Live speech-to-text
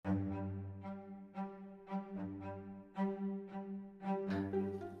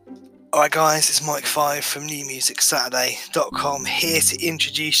Alright guys, it's Mike 5 from NewMusicSaturday.com here to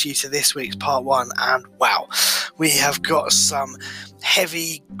introduce you to this week's part 1, and wow, we have got some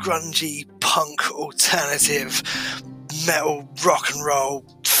heavy, grungy, punk, alternative, metal, rock and roll,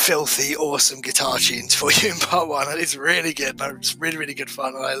 filthy, awesome guitar tunes for you in part 1, and it's really good. It's really, really good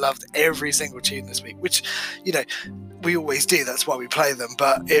fun, and I loved every single tune this week, which, you know, we always do, that's why we play them,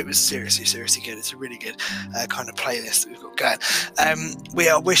 but it was seriously good. It's a really good kind of playlist that we've got going. We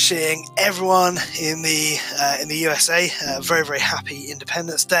are wishing everyone in the USA a very, very happy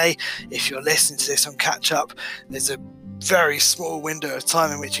Independence Day. If you're listening to this on catch up, there's a very small window of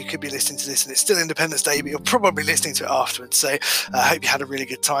time in which you could be listening to this and it's still Independence Day, but you're probably listening to it afterwards, so I hope you had a really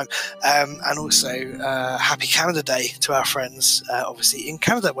good time, and also happy Canada Day to our friends obviously in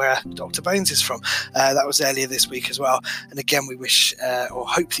Canada where Dr. Bones is from. That was earlier this week as well, and again we wish or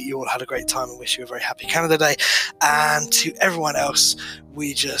hope that you all had a great time and wish you a very happy Canada Day. And to everyone else,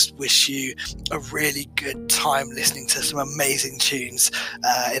 we just wish you a really good time listening to some amazing tunes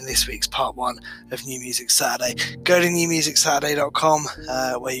in this week's part 1 of New Music Saturday. Go to NewMusicSaturday.com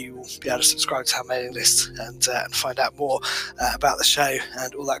where you will be able to subscribe to our mailing list and find out more about the show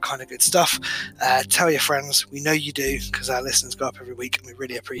and all that kind of good stuff. Tell your friends, we know you do, because our listeners go up every week and we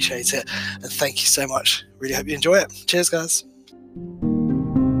really appreciate it. And thank you so much. Really hope you enjoy it. Cheers, guys.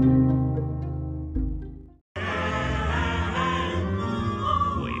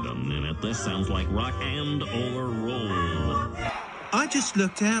 This sounds like rock and or roll. I just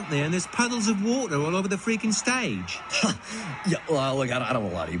looked out there and there's puddles of water all over the freaking stage. Yeah, well, look, I don't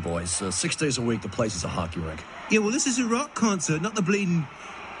want to lie to you boys. 6 days a week, the place is a hockey rink. Yeah, well, this is a rock concert, not the bleeding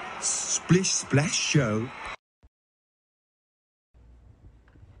splish splash show.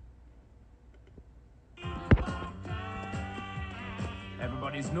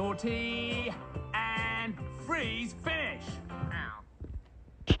 Everybody's naughty and freeze finish. Ow.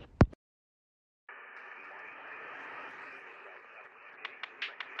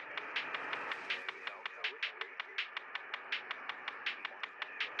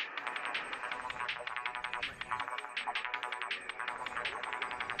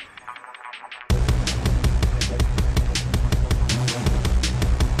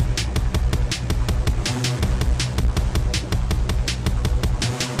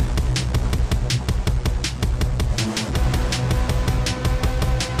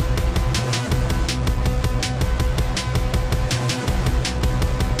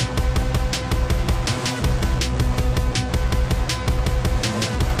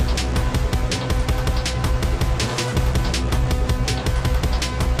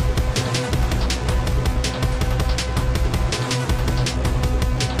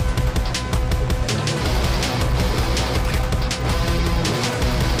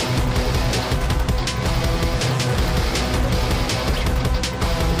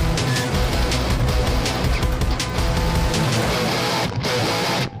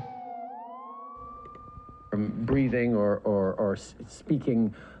 Breathing or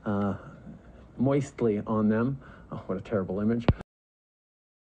speaking moistly on them. Oh, what a terrible image.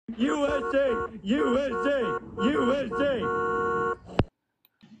 USA! USA! USA!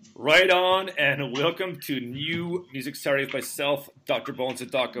 Right on, and welcome to New Music Saturday with myself, Dr. Bones, the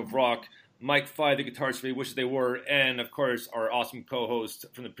Doc of Rock, Mike 5, the guitarist for We Wish They Were, and of course our awesome co-host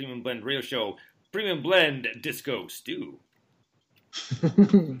from the Premium Blend radio show, Premium Blend Disco Stu.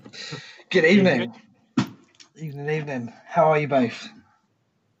 Good evening. Evening. How are you both?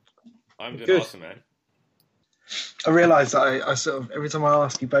 I'm doing good. Awesome, man. I realise that I sort of, every time I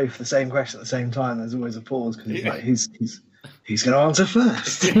ask you both the same question at the same time, there's always a pause because it's like, who's going to answer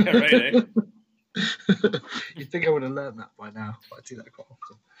first? Yeah, right, eh? You'd think I would have learned that by now, but I do that quite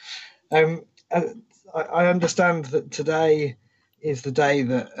often. I understand that today is the day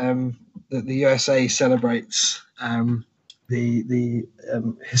that that the USA celebrates the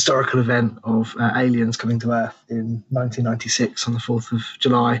historical event of aliens coming to Earth in 1996 on the 4th of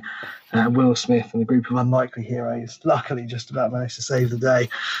July. Will Smith and a group of unlikely heroes luckily just about managed to save the day.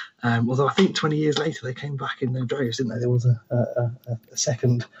 Although I think 20 years later they came back in their droves, didn't they? There was a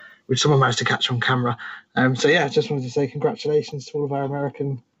second which someone managed to catch on camera. So yeah, I just wanted to say congratulations to all of our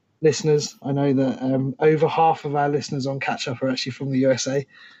American listeners. I know that over half of our listeners on Catch Up are actually from the USA.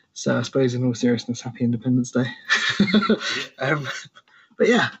 So I suppose in all seriousness, happy Independence Day. But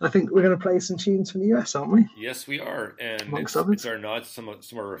yeah, I think we're going to play some tunes from the US, aren't we? Yes, we are. And Amongst it's our nods to some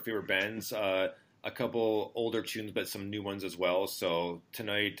of our favorite bands. A couple older tunes, but some new ones as well. So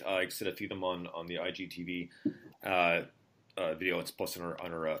tonight, I said a few of them on the IGTV video. It's posted on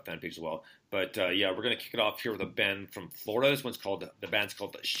our fan page as well. But yeah, we're going to kick it off here with a band from Florida. The band's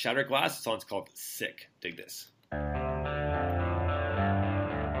called Shatterglass. The song's called Sick. Dig this.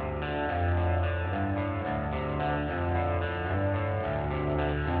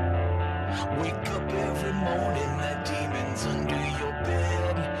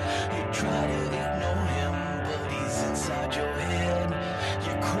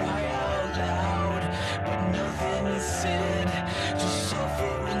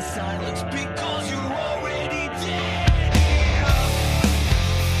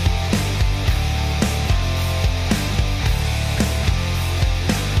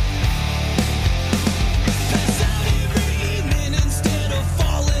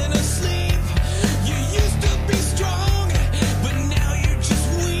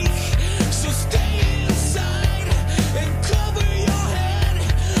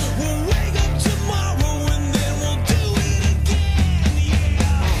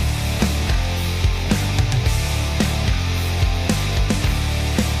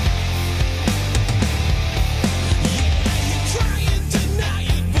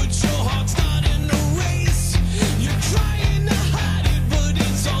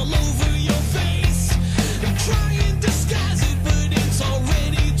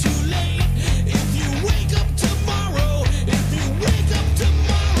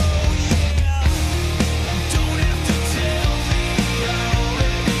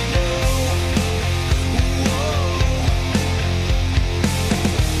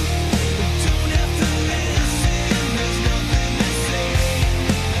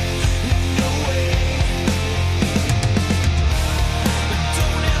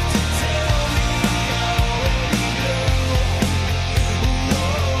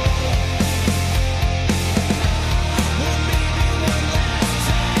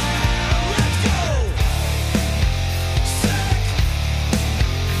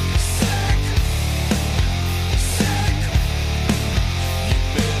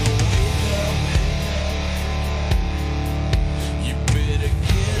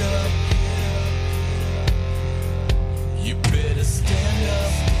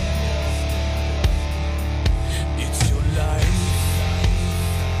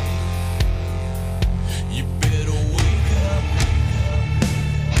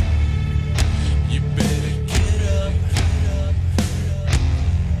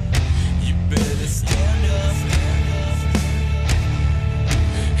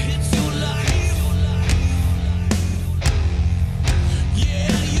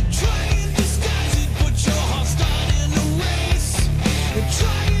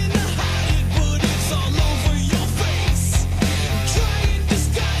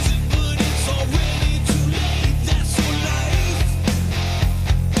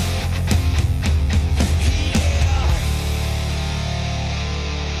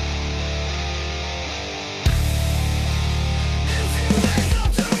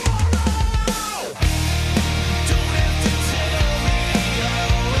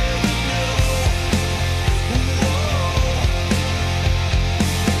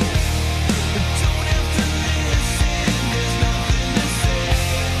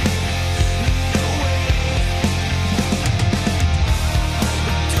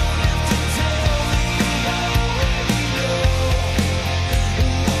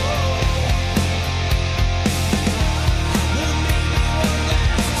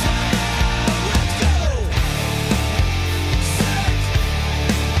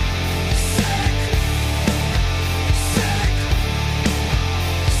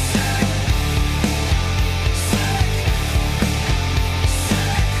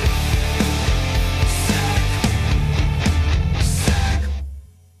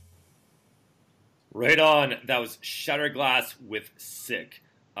 on. That was Shattered Glass with Sick.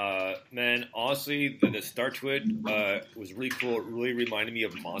 Man, honestly, the start to it was really cool. It really reminded me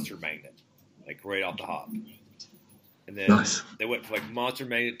of Monster Magnet, like right off the hop. And then they went from like Monster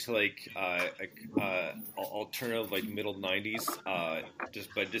Magnet to like alternative like middle '90s.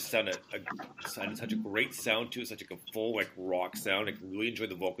 But it just sounded such a great sound to it, such like a full like rock sound. I really enjoyed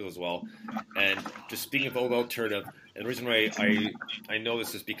the vocals as well. And just speaking of old alternative, and the reason why I know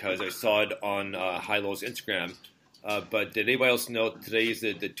this is because I saw it on High Low's Instagram. But did anybody else know today is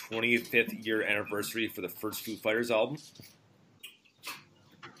the 25th year anniversary for the first Foo Fighters album?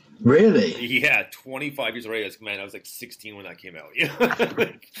 Really? Yeah, 25 years already. Man, I was like 16 when that came out.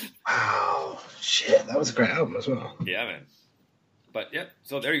 Wow, shit, that was a great album as well. Yeah, man. But yeah,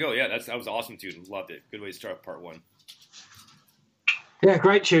 so there you go. Yeah, that was awesome too. Loved it. Good way to start part one. Yeah,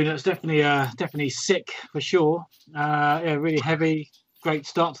 great tune. That's definitely sick for sure. Yeah, really heavy. Great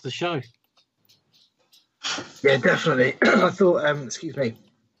start to the show. Yeah, definitely. I thought, excuse me,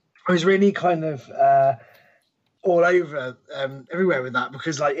 I was really kind of all over everywhere with that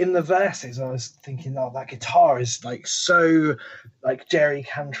because, like, in the verses, I was thinking, oh, that guitar is like so, like Jerry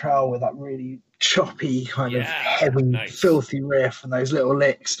Cantrell with that really choppy kind of heavy, filthy riff and those little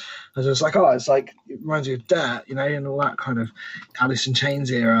licks. I was just like, oh, it's like it reminds you of Dirt, you know, and all that kind of Alice in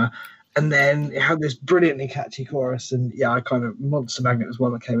Chains era. And then it had this brilliantly catchy chorus, and yeah, I kind of Monster Magnet was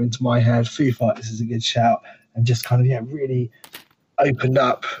one that came into my head. Foo Fighters is a good shout, and just kind of really opened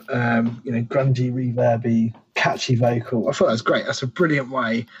up, grungy, reverby, catchy vocal. I thought that was great. That's a brilliant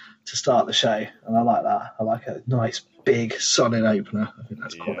way to start the show, and I like that. I like a nice, big, solid opener. I think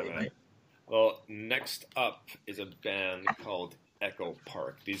that's quality, mate. Well, next up is a band called Echo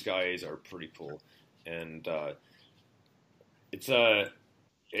Park. These guys are pretty cool, and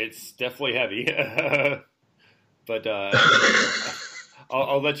it's definitely heavy, but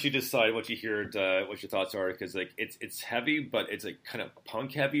I'll let you decide what you hear, what your thoughts are, because like it's heavy, but it's like kind of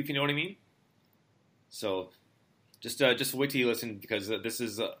punk heavy, if you know what I mean. So just wait till you listen because this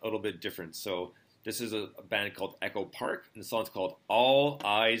is a little bit different. So this is a band called Echo Park, and the song's called "All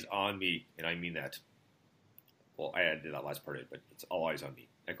Eyes on Me," and I mean that. Well, I added that last part of it, but it's "All Eyes on Me."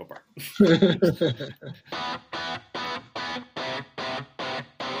 Echo Park.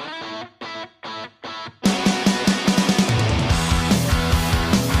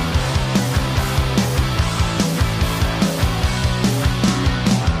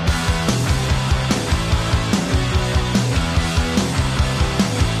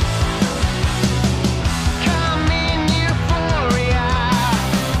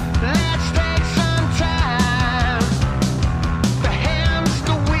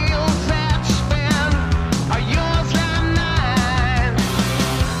 Yours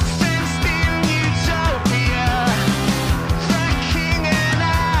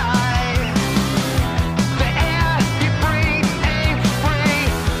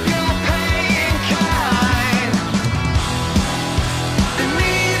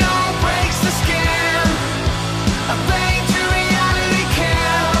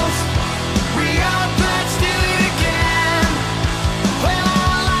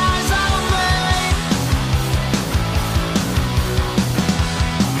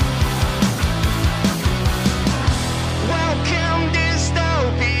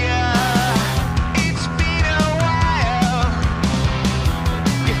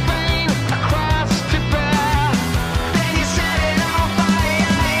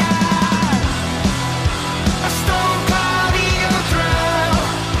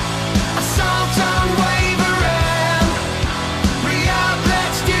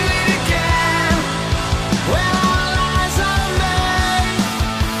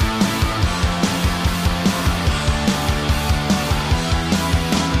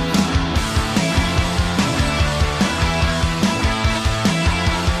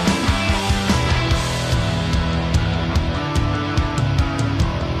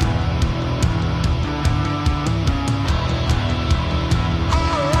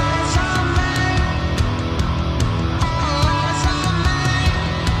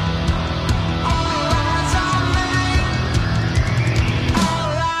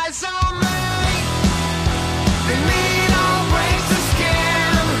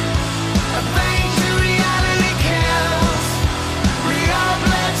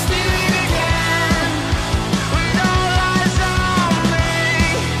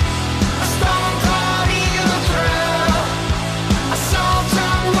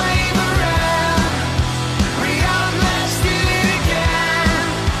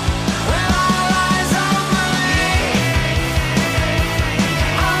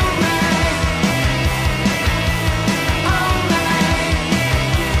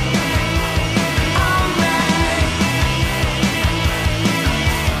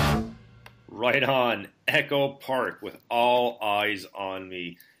Echo Park with All Eyes on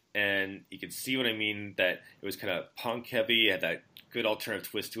Me. And you can see what I mean, that it was kind of punk heavy, it had that good alternative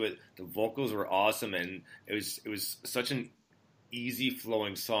twist to it. The vocals were awesome, and it was such an easy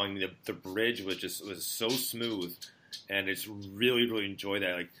flowing song. The bridge was so smooth, and it's really enjoyed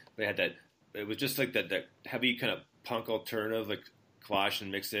that. Like they had that, it was just like that heavy kind of punk alternative, like clash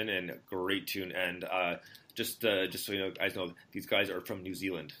and mixed in, and a great tune. And just so you know, guys know, these guys are from New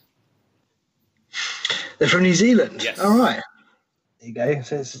Zealand. They're from New Zealand? Yes. All right. There you go.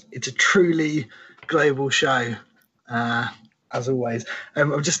 So it's a truly global show, as always.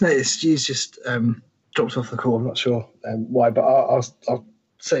 I've just noticed Stu's just dropped off the call. I'm not sure why, but I'll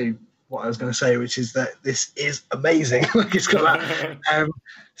say what I was going to say, which is that this is amazing. Like it's got that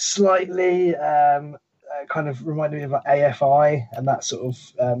slightly kind of reminded me of like AFI and that sort of,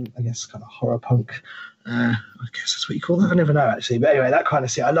 I guess, kind of horror punk. I guess that's what you call that. I never know actually, but anyway, that kind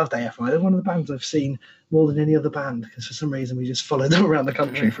of I loved AFI. They're one of the bands I've seen more than any other band because for some reason we just followed them around the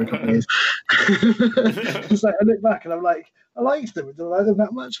country for a couple of years. It's like I look back and I'm like, I liked them. I don't like them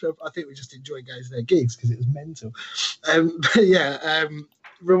that much, but I think we just enjoyed going to their gigs because it was mental. But yeah,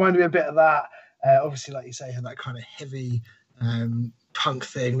 reminded me a bit of that. Obviously, like you say, had that kind of heavy punk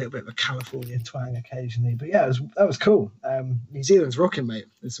thing, a little bit of a California twang occasionally. But yeah, that was cool. New Zealand's rocking, mate.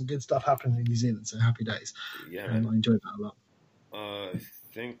 There's some good stuff happening in New Zealand, so happy days. Yeah, man. I enjoyed that a lot. I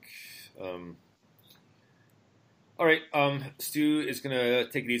think. All right, Stu is gonna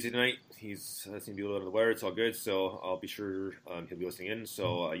take it easy tonight. He's seems to be a little under the weather. It's all good, so I'll be sure he'll be listening in.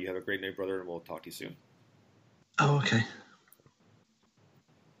 So you have a great night, brother, and we'll talk to you soon. Oh, okay.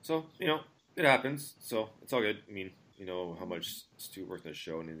 So it happens. So it's all good. I mean, you know how much Stu works on the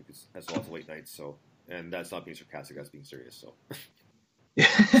show, and he has lots of late nights. So, and that's not being sarcastic. That's being serious. So.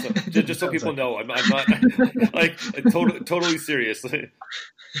 So, just so people know, I'm not like totally serious. It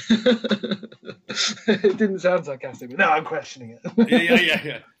didn't sound sarcastic, but now I'm questioning it.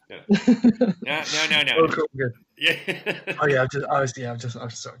 Yeah. No. Oh, cool, good. Yeah. Oh yeah, I've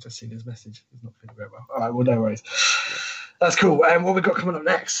just seen his message. He's not feeling very well. All right, well, no worries. That's cool. What we got coming up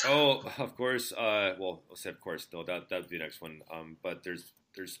next? Oh, of course. Well, I said of course. No, that'd be the next one. But there's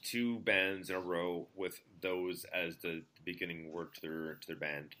two bands in a row with those as the beginning word to their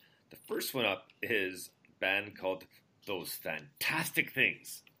band. The first one up is a band called Those Fantastic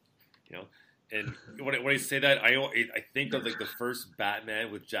Things. You know, and when I say that, I think of like the first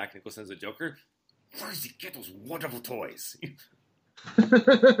Batman with Jack Nicholson as a Joker. Where does he get those wonderful toys?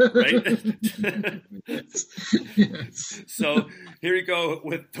 Right? Yes. So here we go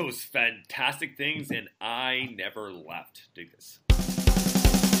with Those Fantastic Things, and I Never Left. Dig this.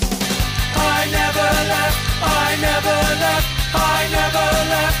 I never left, I never left, I never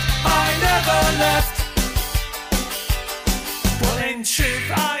left, I never left. Well, in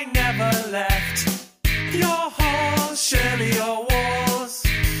truth, I never left your halls, surely your walls.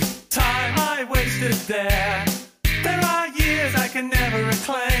 Time I wasted there. There are years I can never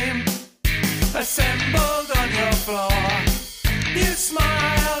reclaim. Assembled on your floor, you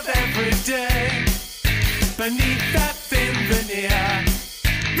smiled every day. Beneath that thin veneer,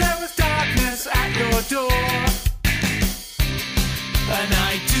 there was darkness at your door. And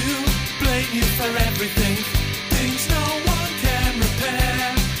I do blame you for everything. Things no one can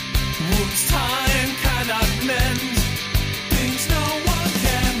repair. Wounds time cannot mend. Things no one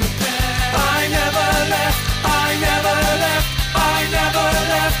can repair. I never left, I never left, I never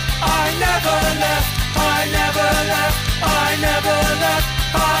left, I never left, I never left, I never left,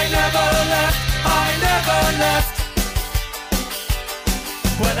 I never left, I never left.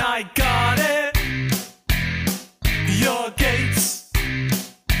 When I got it, your gates,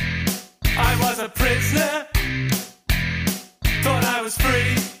 I was a prisoner, thought I was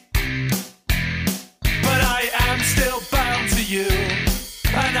free, but I am still bound to you,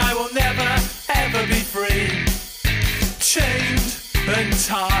 and I will never ever be free. Chained and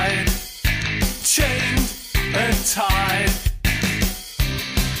tied, chained and tied,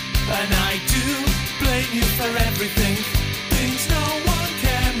 and I do blame you for everything. Things no one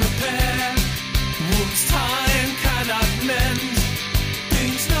can repair. Wounds time cannot mend.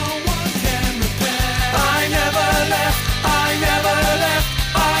 Things no one can repair. I never left, I never left,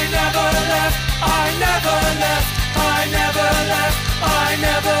 I never left, I never left, I never left, I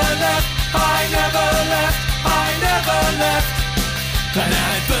never left, I never left, I never left. And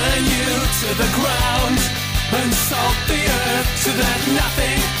I'd burn you to the ground and salt the earth so that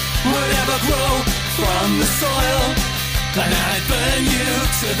nothing would ever grow from the soil. And I'd burn you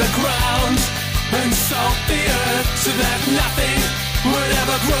to the ground and salt the earth so that nothing would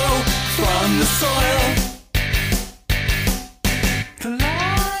ever grow from the soil. The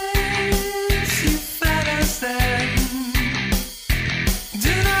lies you fed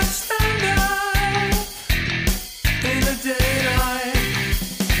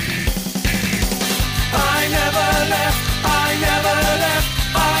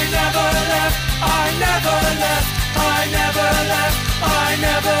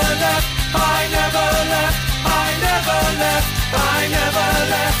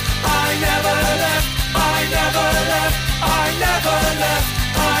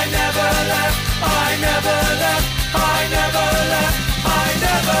I never left, I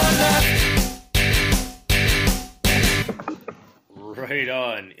never left. Right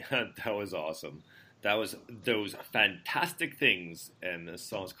on. That was awesome. That was those fantastic things, and the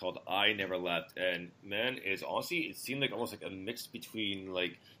song's called "I Never Left." And man, it's honestly, it seemed like almost like a mix between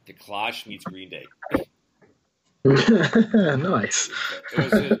like the Clash meets Green Day. Nice. It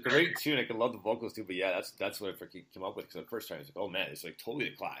was a great tune. I could love the vocals too, but yeah, that's what I freaking came up with. Because the first time I was like, oh man, it's like totally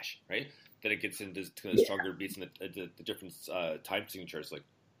the Clash, right? Then it gets into kind of stronger beats and the different time signatures. Like,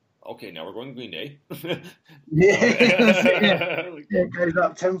 okay, now we're going Green Day. It goes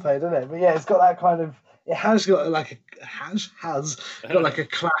up tempo, doesn't it? But yeah, it's got that kind of. It has got like a got like a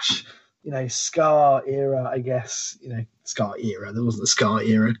Clash, ska era, I guess. Ska era. There wasn't a ska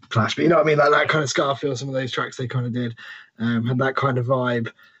era Clash, but you know what I mean. Like that kind of ska feel. Some of those tracks they kind of did had that kind of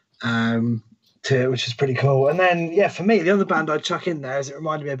vibe to it, which is pretty cool. And then yeah, for me, the other band I'd chuck in there is it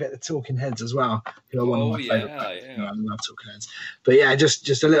reminded me a bit of the Talking Heads as well. Who are one of my favourite bands. I love Talking Heads. But yeah,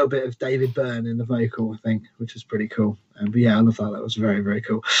 just a little bit of David Byrne in the vocal, I think, which is pretty cool. But yeah, I love that. That was very, very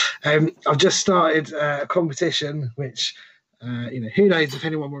cool. I've just started a competition, which who knows if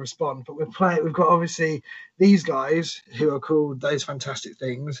anyone will respond. But we've got obviously these guys who are called Those Fantastic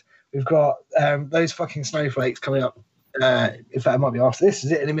Things. We've got Those Fucking Snowflakes coming up. In fact, it might be after this.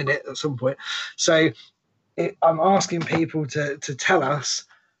 Is it in a minute at some point? So I'm asking people to tell us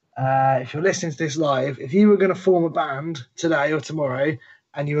if you're listening to this live, if you were going to form a band today or tomorrow,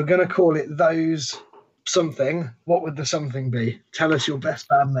 and you were going to call it Those Something, what would the something be? Tell us your best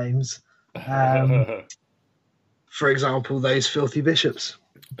band names. For example, Those Filthy Bishops.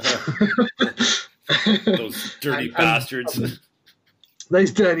 Those dirty bastards.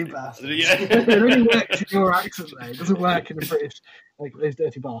 Those dirty bastards. Yeah. It only works in your accent, though. It doesn't work in a British. Like those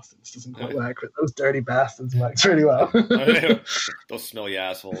dirty bastards doesn't quite work, but those dirty bastards works really well. Those smelly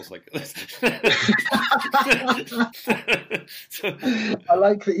assholes. Like. I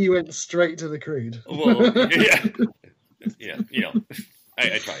like that you went straight to the crude. Well, yeah.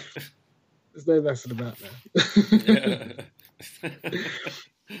 I tried. There's no messing about that.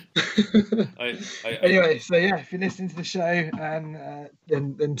 Anyway, so yeah, if you're listening to the show, and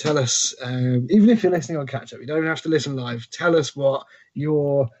then tell us. Even if you're listening on catch up, you don't even have to listen live. Tell us what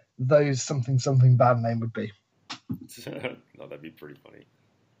your Those something band name would be. No, that'd be pretty funny.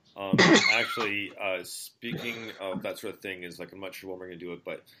 Actually, speaking of that sort of thing, is like I'm not sure when we're gonna do it,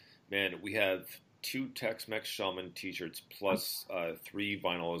 but man, we have 2 Tex-Mex Shaman T-shirts plus 3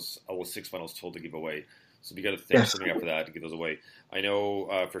 vinyls, 6 vinyls total to give away. So we got to think something after that to give those away. I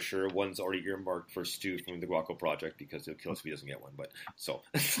know for sure one's already earmarked for Stu from the Guaco Project because it'll kill us if he doesn't get one. But so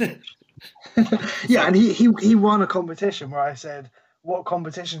yeah, and he won a competition where I said, "What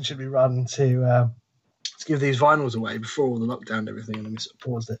competition should we run to give these vinyls away before all the lockdown and everything?" And then we sort of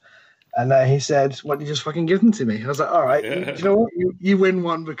paused it. And he said, "Why don't you just fucking give them to me?" I was like, "All right, you know what? You win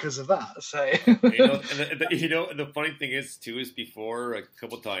one because of that." So and the funny thing is too is before a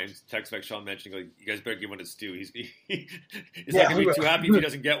couple of times, Tex-Mex Sean mentioning like, "You guys better give one to Stu. He's not gonna be too happy if he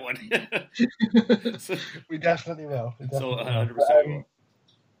doesn't get one." So, we definitely will. So 100% will.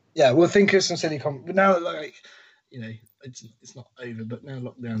 Yeah, we'll think of some silly but now, like it's not over, but now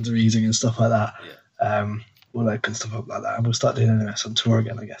lockdowns are easing and stuff like that. Yeah. We'll open stuff up like that, and we'll start doing NMS on tour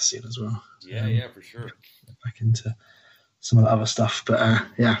again, I guess, soon as well. Yeah, for sure. Back into some of the other stuff, but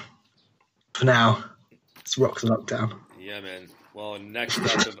yeah, for now, let's rock the lockdown. Yeah, man. Well, next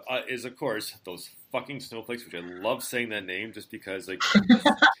up is of course those fucking snowflakes, which I love saying that name just because like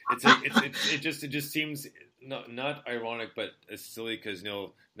it just seems not ironic, but it's silly because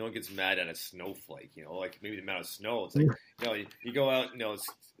no one gets mad at a snowflake. Like maybe the amount of snow. It's like you go out, it's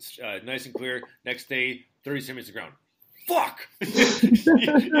nice and clear. Next day, 30 centimeters of ground. Fuck!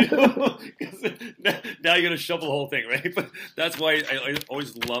 Now you're gonna shovel the whole thing, right? But that's why I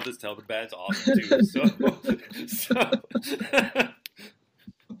always love this tale. The band's awesome too. So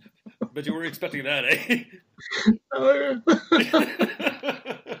but you weren't expecting that, eh?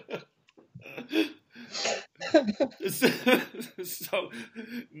 So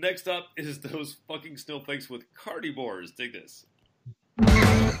next up is those fucking snowflakes with Cardibores. Dig this.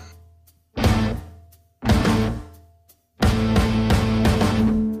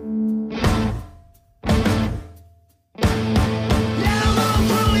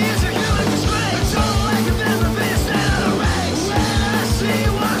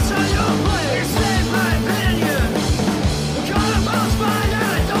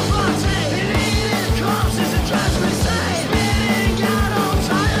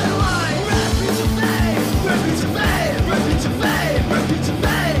 Repeat to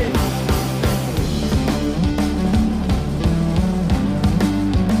fade.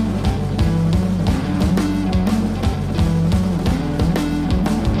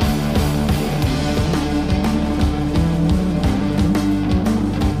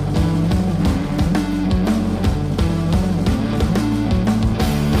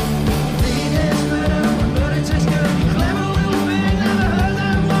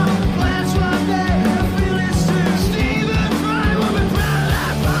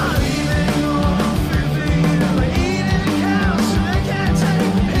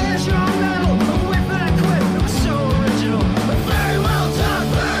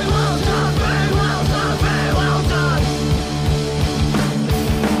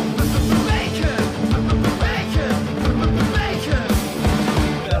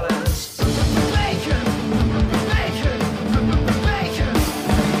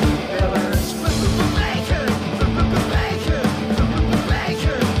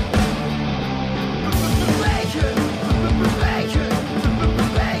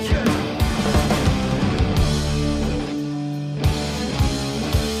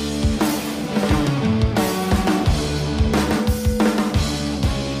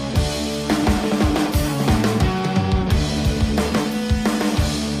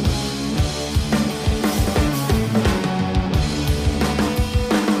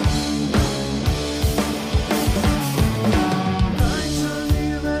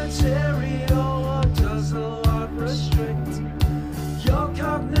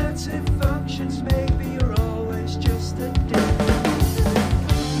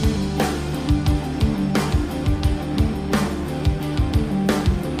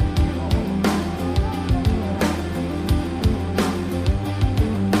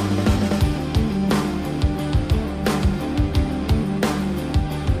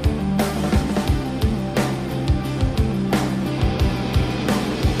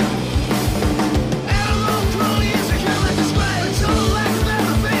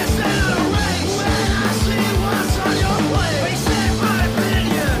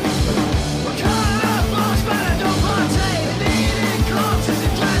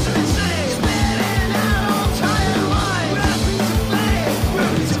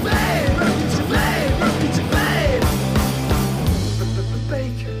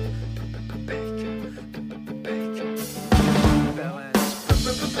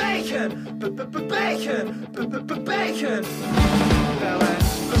 bacon, bacon, bacon. Bacon,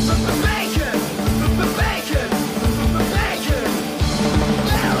 bacon, bacon.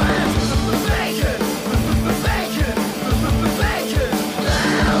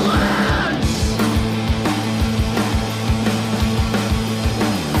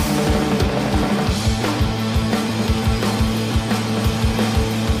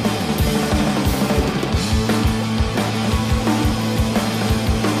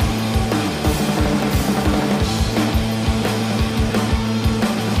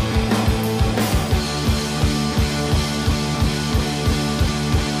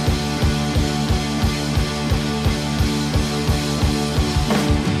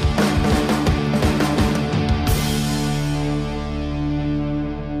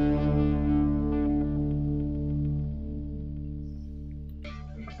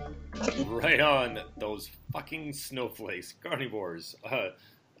 Right on, those fucking snowflakes, carnivores.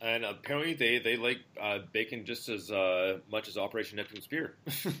 And apparently they like bacon just as much as Operation Neptune's Spear.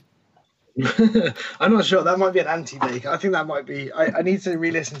 I'm not sure. That might be an anti-bacon. I think that might be. I need to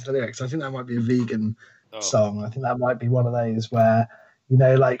re-listen to the lyrics. I think that might be a vegan song. I think that might be one of those where, you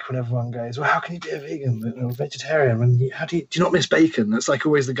know, like when everyone goes, "Well, how can you be a vegan or a vegetarian? When do you not miss bacon?" That's like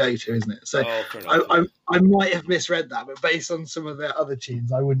always the go-to, isn't it? So I might have misread that, but based on some of their other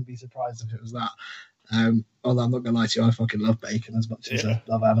tunes, I wouldn't be surprised if it was that. Although I'm not gonna lie to you, I fucking love bacon as much as I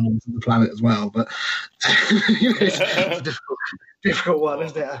love animals on the planet as well. But it's a difficult one,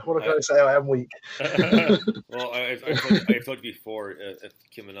 isn't it? What can I say? I am weak. Well, I've told you before, if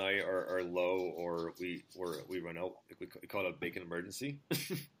Kim and I are low or we run out, we call it a bacon emergency.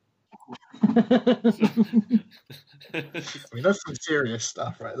 I mean, that's some serious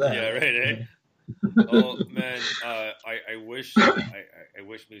stuff right there. Yeah, right. Eh? Oh man, I wish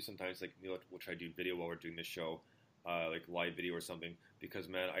maybe sometimes, like, you know, we'll try to do video while we're doing this show, like live video or something, because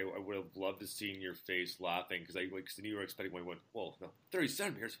man, I would have loved to see your face laughing, because I like, you were expecting when I went, well, no, 30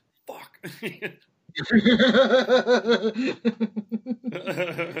 centimeters, fuck.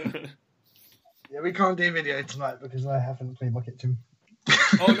 Yeah, we can't do video tonight because I haven't cleaned my kitchen.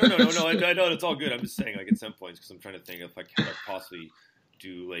 Oh no, I know it's all good. I'm just saying, like, at some points, because I'm trying to think if I can possibly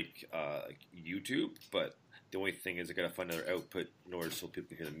do like YouTube, but the only thing is I gotta find another output in order so people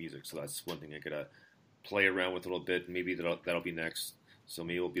can hear the music. So that's one thing I gotta play around with a little bit. Maybe that'll be next. So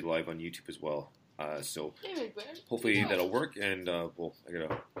maybe we'll be live on YouTube as well. So hopefully that'll work. And I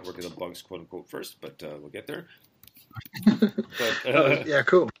gotta work on the bugs, quote unquote, first, but we'll get there. But, yeah,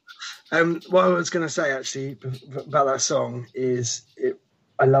 cool. What I was gonna say actually about that song is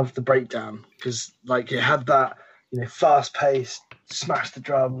I love the breakdown, because like it had that, you know, fast paced, smash the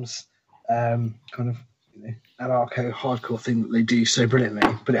drums, kind of, you know, anarcho hardcore thing that they do so brilliantly,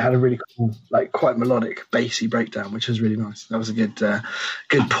 but it had a really cool, like, quite melodic bassy breakdown, which was really nice. That was a good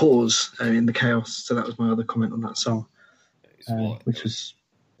pause in the chaos. So that was my other comment on that song, which was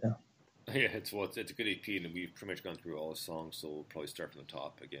yeah, it's a good EP, and we've pretty much gone through all the songs, so we'll probably start from the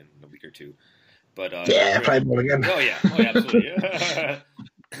top again in a week or two. But play them all again. Oh yeah, absolutely. Yeah.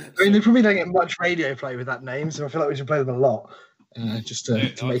 I mean, they probably don't get much radio play with that name, so I feel like we should play them a lot, just to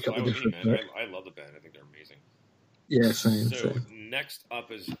make up the difference. I love the band. I think they're amazing. Yeah, same. So next up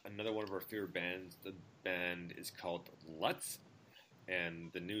is another one of our favorite bands. The band is called Lutz,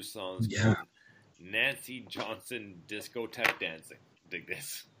 and the new song is called Nancy Johnson Discotheque Dancing. Dig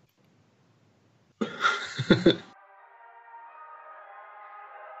this.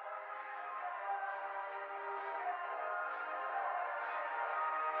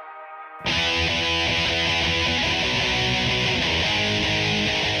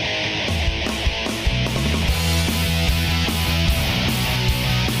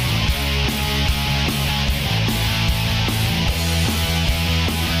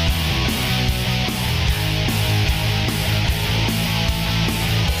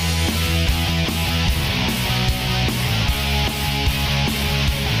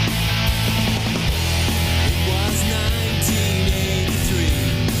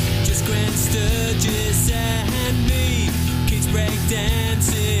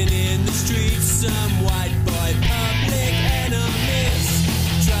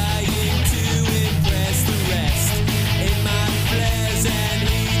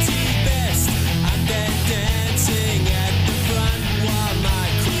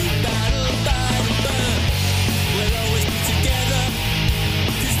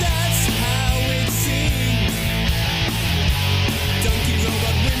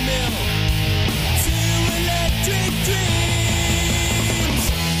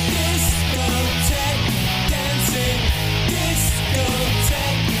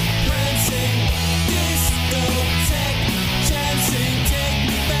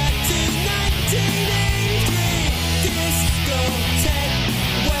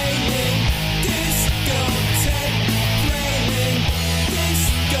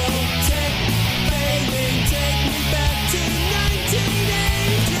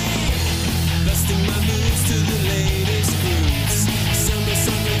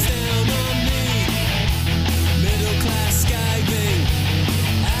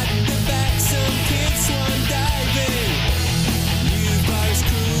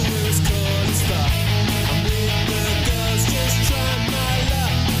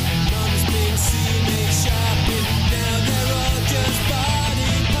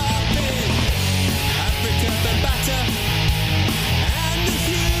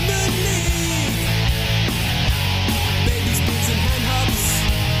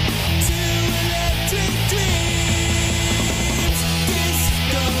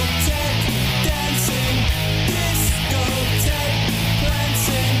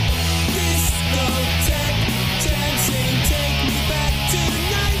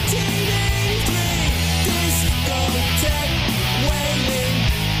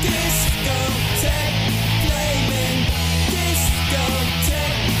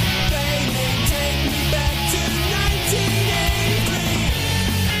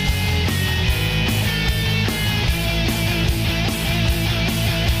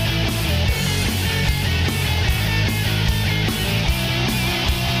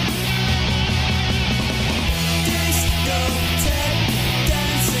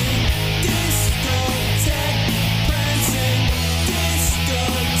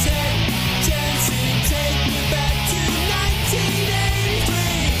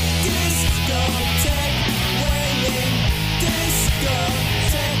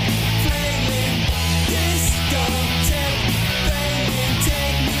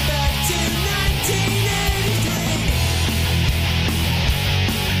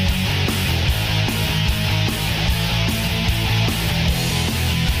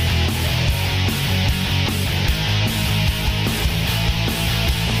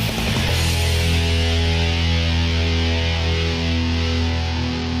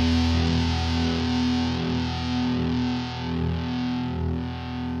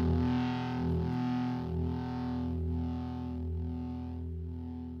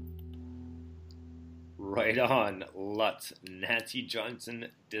 Right on. Lutz, Nancy Johnson,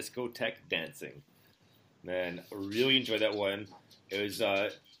 Discotheque Dancing. Man, really enjoyed that one. It was,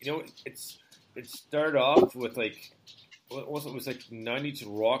 it started off with like, it was like 90s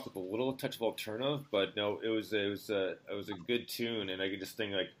rock with a little touch of alternative, but no, it was a good tune, and I could just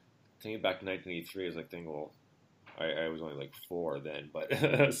think, like, thinking back to 1983, I was like thinking, well, I was only like 4 then, but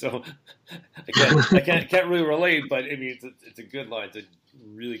so I can't really relate, but I mean, it's a good line. It's a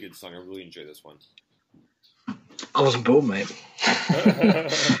really good song. I really enjoyed this one. I wasn't born, mate.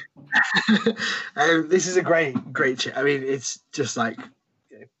 This is a great chat. I mean, it's just like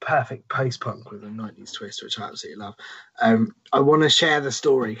perfect post-punk with a 90s twist, which I absolutely love. I want to share the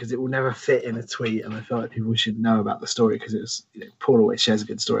story because it will never fit in a tweet, and I feel like people should know about the story because it was, Paul always shares a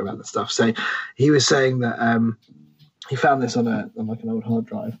good story about the stuff. So he was saying that he found this on like an old hard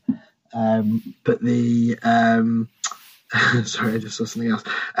drive, but the sorry, I just saw something else.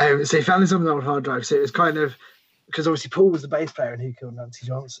 So he found this on an old hard drive. So it was kind of, because obviously Paul was the bass player in Who Killed Nancy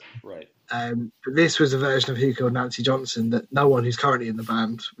Johnson. Right. But this was a version of Who Killed Nancy Johnson that no one who's currently in the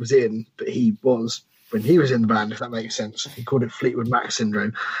band was in, but he was when he was in the band, if that makes sense. He called it Fleetwood Mac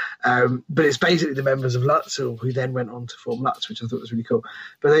Syndrome. But it's basically the members of Lutzel who then went on to form Lutz, which I thought was really cool.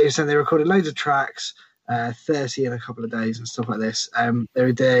 But they were saying they recorded loads of tracks, 30 in a couple of days and stuff like this. They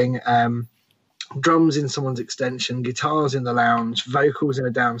were doing drums in someone's extension, guitars in the lounge, vocals in a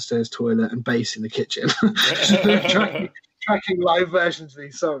downstairs toilet, and bass in the kitchen. tracking live versions of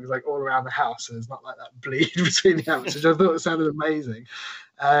these songs like all around the house, so there's not like that bleed between the amps, which I thought sounded amazing.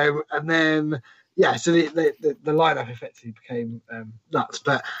 And then so the lineup effectively became nuts.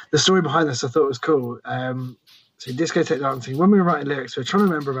 But the story behind this I thought was cool. So Discotheque Dancing, when we were writing lyrics, we were trying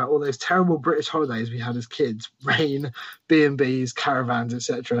to remember about all those terrible British holidays we had as kids, rain, B&Bs, caravans,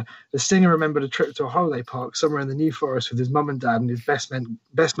 etc. The singer remembered a trip to a holiday park somewhere in the New Forest with his mum and dad and his best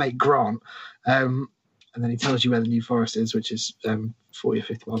mate Grant. And then he tells you where the New Forest is, which is 40 or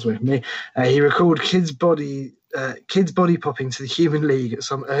 50 miles away from me. He recalled kids body popping to the Human League at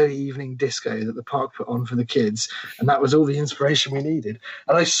some early evening disco that the park put on for the kids, and that was all the inspiration we needed.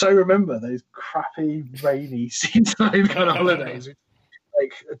 And I so remember those crappy, rainy, seaside kind of holidays.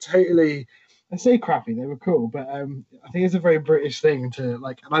 Like, totally, I say crappy, they were cool, but I think it's a very British thing to,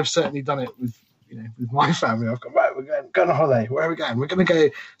 like, and I've certainly done it with, with my family. I've gone, right, we're going on holiday. Where are we going? We're going to go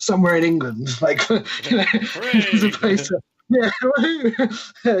somewhere in England. Like, as opposed to,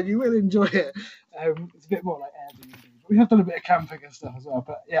 you will enjoy it. It's a bit more like Airbnb. We have done a bit of camping and stuff as well.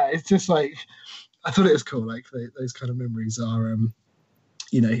 But yeah, it's just like, I thought it was cool. Like, those kind of memories are,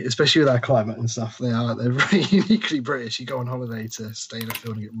 especially with our climate and stuff, they're very uniquely British. You go on holiday to stay in a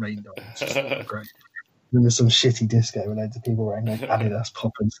field and get rained on. It's just great. And there's some shitty disco with loads of people wearing like Adidas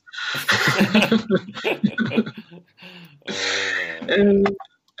poppers.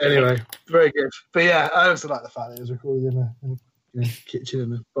 Anyway, very good. But yeah, I also like the fact that it was recorded in a kitchen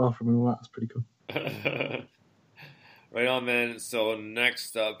and a bathroom and all that. It's pretty cool. Right on, man. So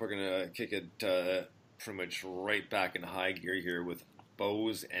next up, we're going to kick it pretty much right back in high gear here with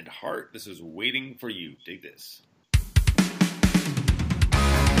Bose and Hart. This is Waiting for You. Dig this.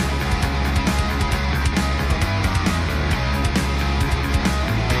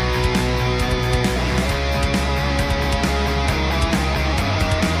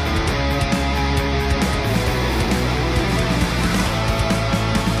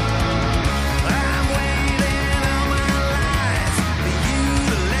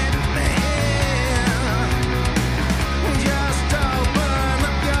 Just open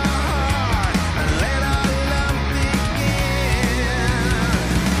up your heart and let our love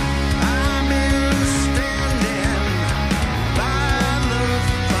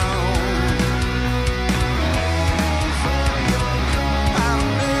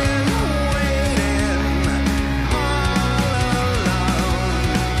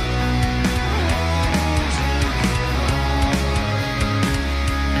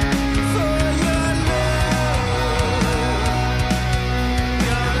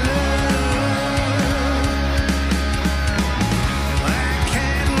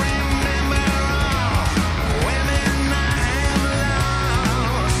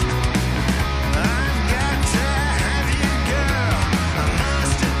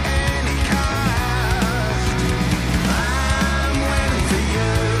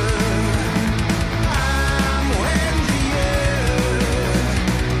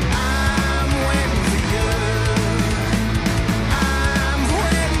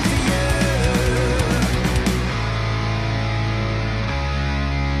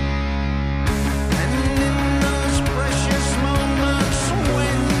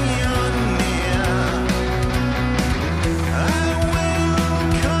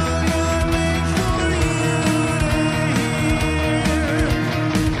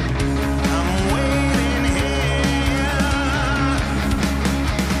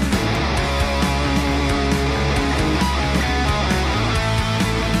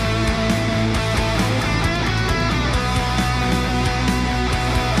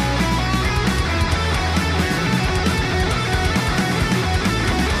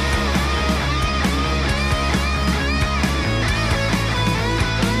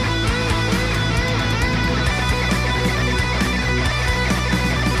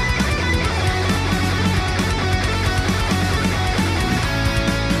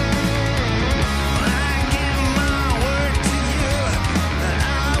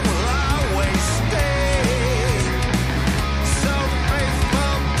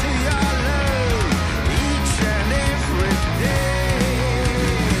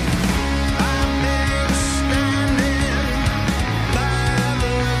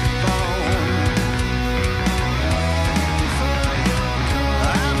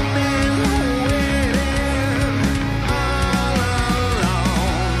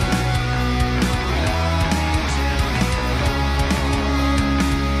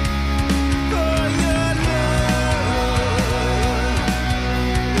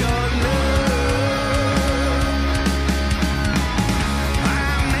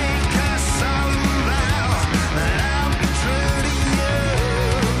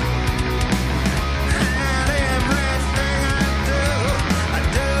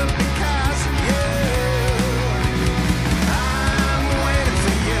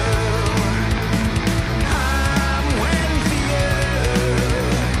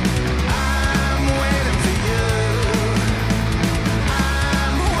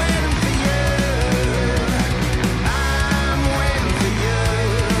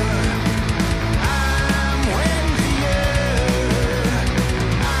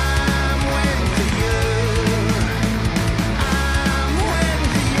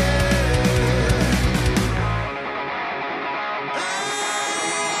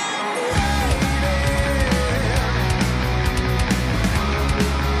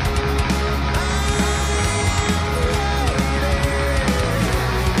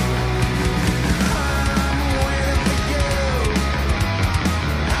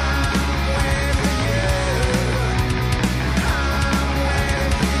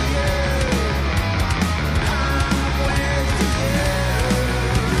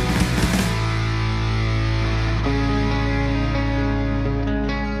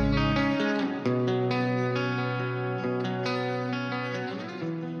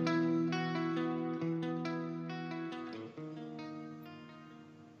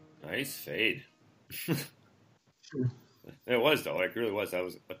Nice fade. It was though. It really was. That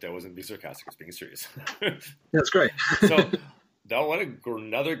wasn't being sarcastic. I was being serious. That's great. So that was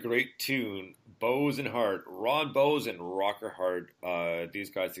another great tune. Bose and Hart, Ron Bose and Rocker Hart.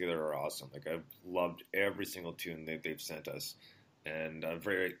 These guys together are awesome. Like I've loved every single tune they've sent us, and I'm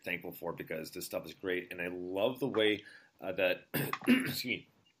very thankful for it because this stuff is great. And I love the way that excuse me,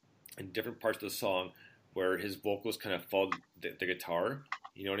 in different parts of the song where his vocals kind of followed the guitar.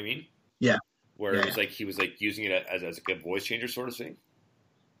 You know what I mean? Yeah. Where it was like he was like using it as a good voice changer sort of thing.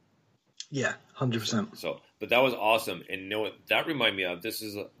 Yeah, 100%. So, but that was awesome, and you know what that reminded me of? This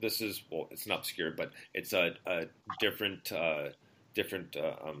is well, it's not obscure, but it's a different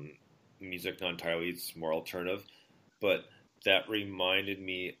music, not entirely. It's more alternative, but that reminded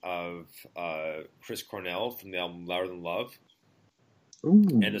me of Chris Cornell from the album Louder Than Love,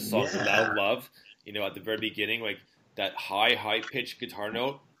 and the song Loud Love. You know, at the very beginning, like that high pitched guitar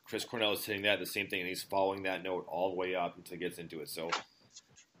note. Chris Cornell is hitting that the same thing, and he's following that note all the way up until he gets into it. So.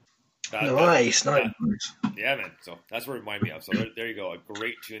 Nice. Yeah, man. So that's what it reminded me of. So there you go. A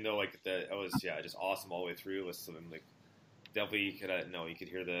great tune though. Like it was, just awesome all the way through. It was something like definitely you could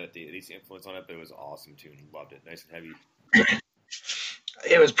hear the influence on it, but it was an awesome tune. Loved it. Nice and heavy.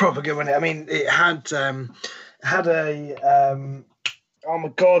 It was proper good. I mean, it had a oh my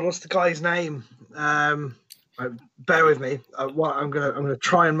god, what's the guy's name? Bear with me. I'm gonna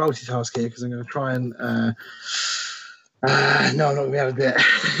try and multitask here because I'm gonna try and. No, I'm not going to be able to do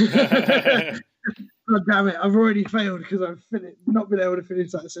it. God damn it, I've already failed because I've not been able to finish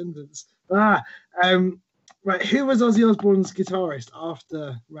that sentence. Right, who was Ozzy Osbourne's guitarist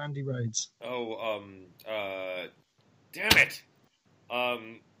after Randy Rhoads? Damn it. I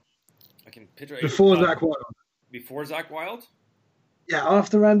can picture it. Before Zakk Wylde. Before Zakk Wylde? Yeah,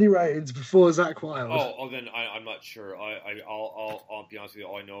 after Randy Rhoads, before Zakk Wylde. Oh, then I'm not sure. I'll be honest with you.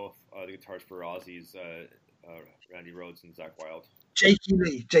 All I know of the guitarist for Ozzy's Randy Rhoads and Zakk Wylde. Jakey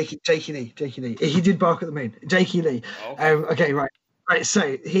Lee. He did Bark at the Moon. Jakey Lee. Oh, okay. Okay, right.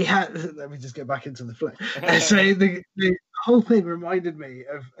 So he had. Let me just get back into the flow. So the whole thing reminded me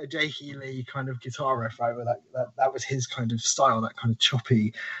of a Jakey Lee kind of guitar riff, right? Where that was his kind of style, that kind of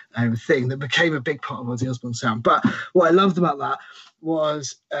choppy thing that became a big part of Ozzy Osbourne's sound. But what I loved about that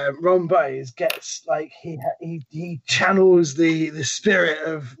was Ron Bose gets like he channels the spirit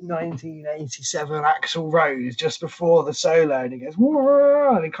of 1987 Axl Rose just before the solo, and he goes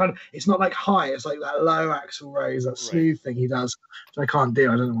whoa, and it's not like high, it's like that low Axl Rose, that smooth thing he does, which I can't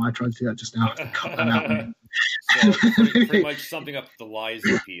do. I don't know why I tried to do that just now. I cut that out. So pretty much something up the Lies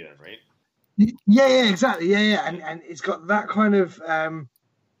EP then, right? Yeah, exactly. Yeah, and it's got that kind of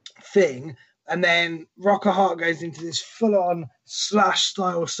thing. And then Rocker Hart goes into this full-on Slash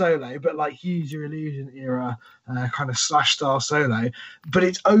style solo, but like Use Your Illusion era kind of Slash style solo. But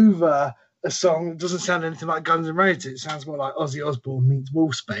it's over a song that doesn't sound anything like Guns N' Roses. It sounds more like Ozzy Osbourne meets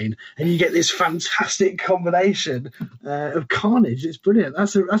Wolfsbane, and you get this fantastic combination of carnage. It's brilliant.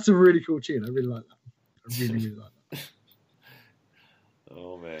 That's a really cool tune. I really like that. I really like that.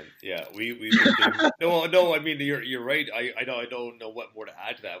 Oh man, yeah, we've been no. I mean, you're right. I don't know what more to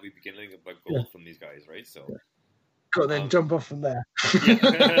add to that. We've been getting about gold from these guys, right? So, go on, then jump off from there.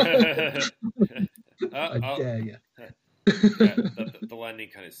 I dare you. The landing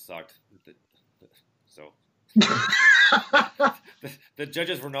kind of sucked. So the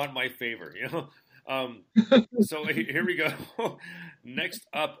judges were not in my favor, you know. So here we go. Next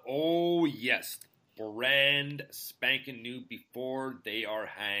up, oh yes. Brand spanking new Before They Are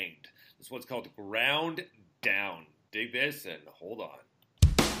Hanged. This one's called Ground Down. Dig this and hold on.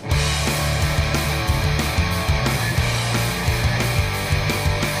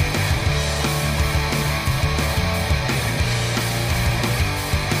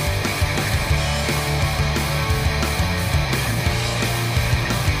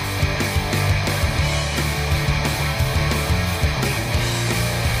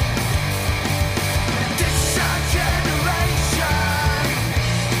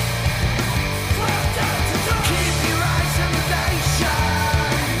 Keep your eyes on the nation.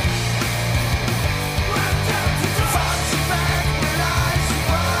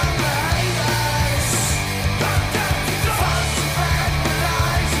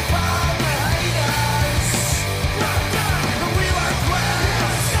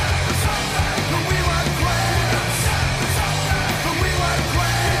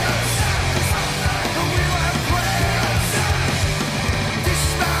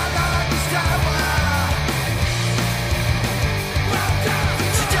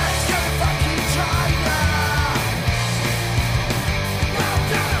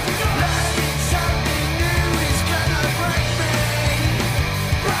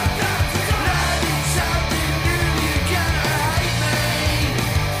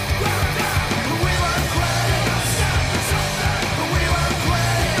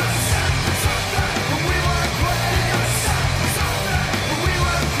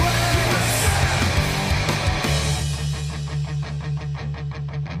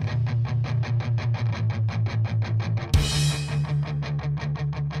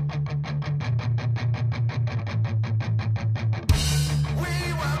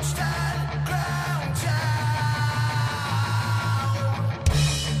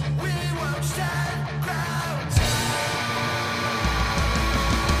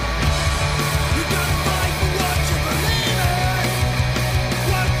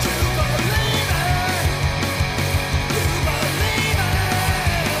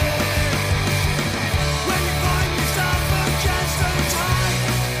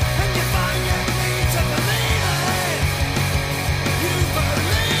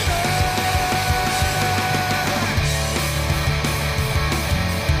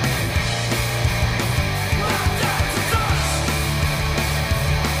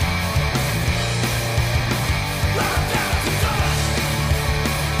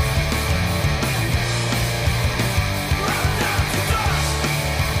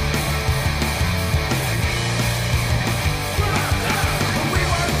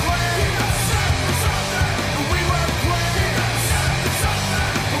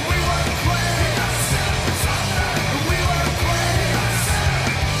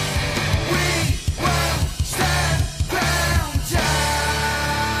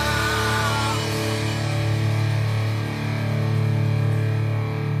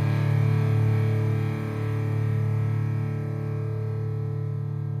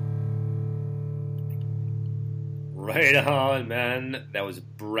 Right on, man. That was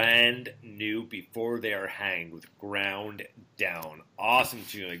brand new Before They Are Hanged with Ground Down. Awesome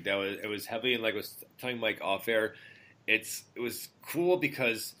tune. Like it was heavy, and like I was telling Mike off air, it was cool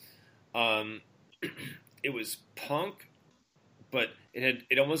because it was punk, but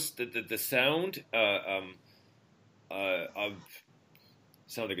it almost the sound of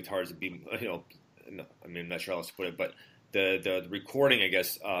some of the guitars would be, no, I mean, I'm not sure how else to put it, but the recording, I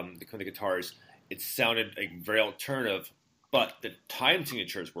guess, the guitars, it sounded like very alternative, but the time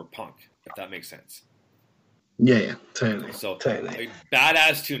signatures were punk, if that makes sense. Yeah, totally. So totally.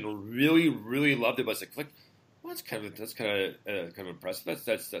 Badass tune. Really, really loved it. But it's like, well, that's kind of impressive.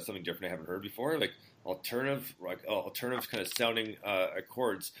 That's something different I haven't heard before. Like alternative kind of sounding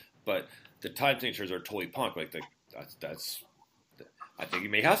chords, but the time signatures are totally punk. Like that's. I think you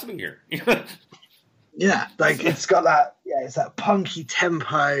may have something here. Yeah, like it's got that. Yeah, it's that punky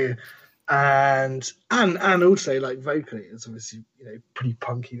tempo. And also like vocally, it's obviously pretty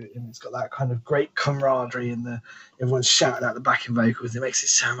punky, and it's got that kind of great camaraderie, and everyone's shouting out the backing vocals. It makes it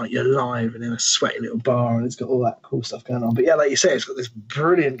sound like you're live and in a sweaty little bar, and it's got all that cool stuff going on. But yeah, like you say, it's got this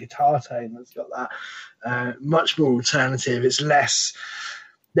brilliant guitar tone that's got that much more alternative. It's less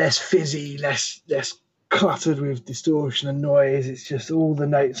fizzy, less cluttered with distortion and noise. It's just all the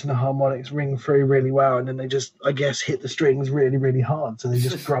notes and the harmonics ring through really well, and then they just, I guess, hit the strings really, really hard, so they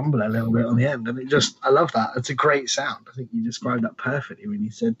just grumble a little bit on the end. And I love that. It's a great sound. I think you described that perfectly when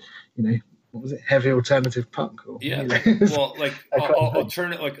you said, what was it, heavy alternative punk? Or, yeah, well, like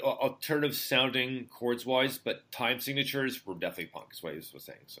alternative sounding chords wise, but time signatures were definitely punk. Is what he was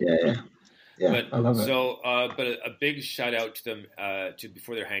saying. So. Yeah, I love it. So, but a big shout out to them to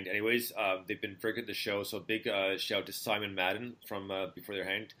Before They're Hanged. Anyways, they've been very good at the show. So, big shout out to Simon Madden from Before They're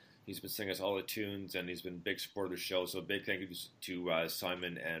Hanged. He's been singing us all the tunes, and he's been a big supporter of the show. So, big thank you to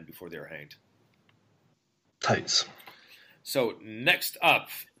Simon and Before They're Hanged. Totes. So, next up,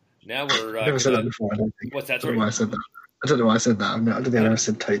 now we're. I've never said that before. I don't think. What's that? I don't know why I said that. I don't know why I said that. I don't think I've ever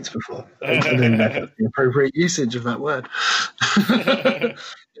said totes before. I don't know if that's the appropriate usage of that word.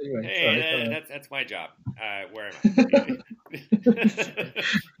 Anyway, hey, that's my job. Where am I?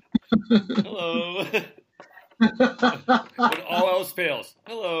 Hello. When all else fails.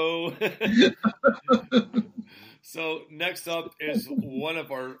 Hello. So next up is one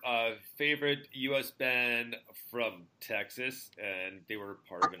of our favorite U.S. band from Texas, and they were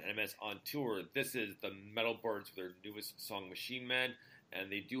part of an MS on tour. This is the Metal Birds with their newest song, Machine Man. And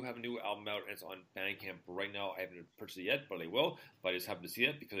they do have a new album out, and it's on Bandcamp right now. I haven't purchased it yet, but I will. But I just happened to see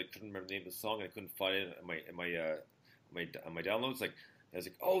it because I couldn't remember the name of the song, and I couldn't find it in my downloads. Like I was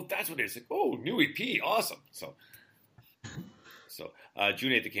like, oh, that's what it is. Like, oh, new EP, awesome. So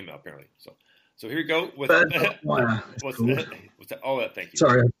June 8th it came out apparently. So here we go with what's that? Oh, thank you.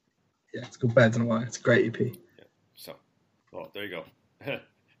 Sorry, yeah, it's called Birds on a Wire. It's a great EP. Yeah. So, well, there you go.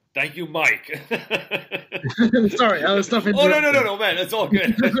 Thank you, Mike. Sorry, I was stuffing. Oh no, man, that's all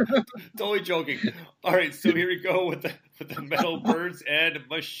good. Totally joking. All right, so here we go with the Metal Birds and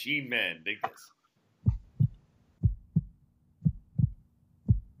Machine Man. Dig this.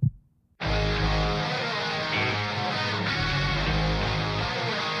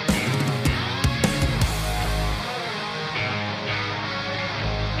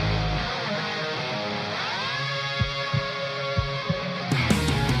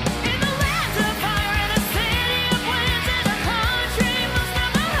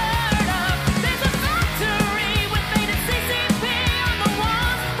 Factory with faded CCP on the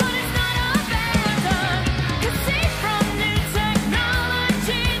walls, but it's not a bad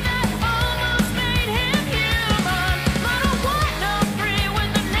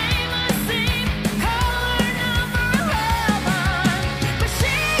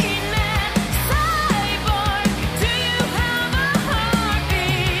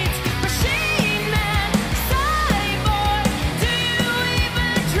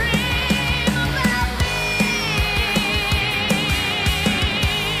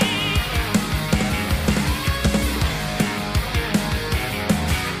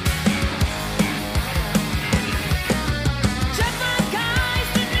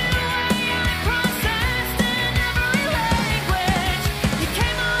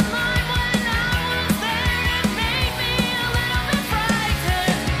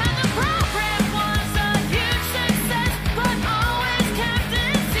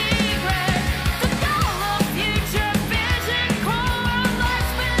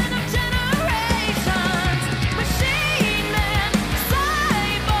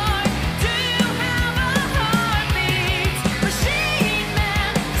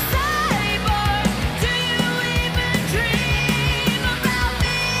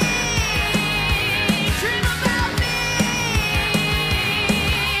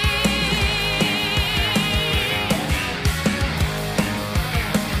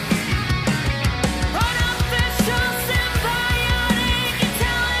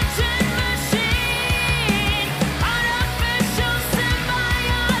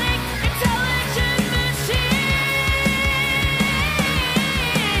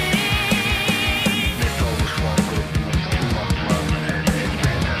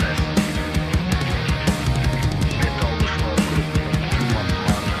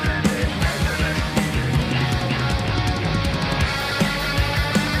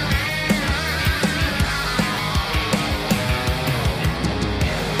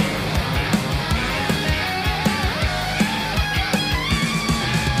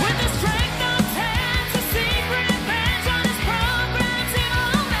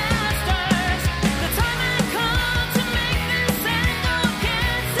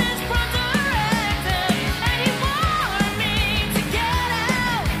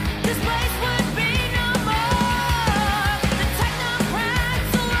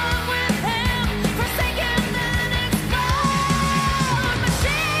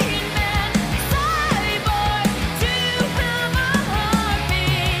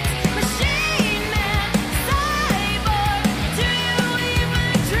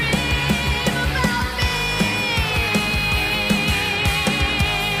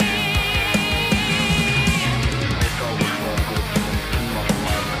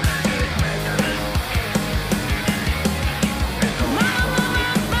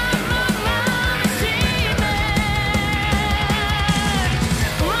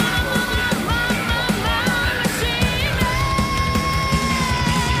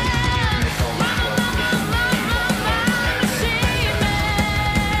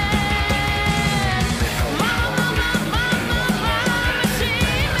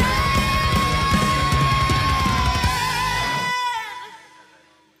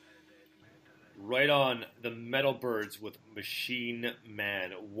Right on, the Metal Birds with Machine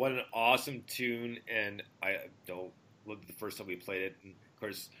Man. What an awesome tune, and I don't look the first time we played it, and of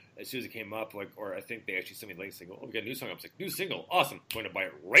course, as soon as it came up, or I think they actually sent me links, saying, "Oh, we got a new song." I was like, "New single, awesome! I'm going to buy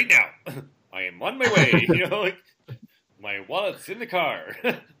it right now. I am on my way." My wallet's in the car.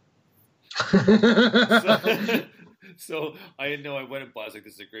 So I know I went and bought. I was like,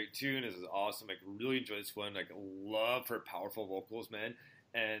 "This is a great tune. This is awesome. I really enjoy this one. I love her powerful vocals, man."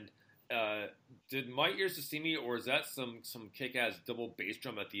 And did my ears deceive me, or is that some kick-ass double bass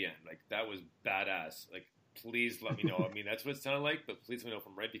drum at the end? Like, that was badass. Like, please let me know. I mean, that's what it sounded like, but please let me know if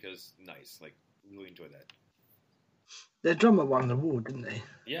I'm right, because nice. Like, really enjoyed that. Their drummer won an award, didn't they?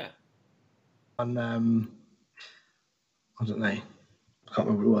 Yeah. On I don't know. I can't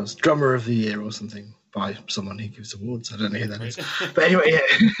remember what it was. Drummer of the Year or something by someone who gives awards. I don't know who that is. But anyway, yeah.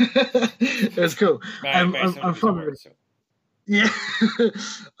 It was cool. I'm following it. Yeah,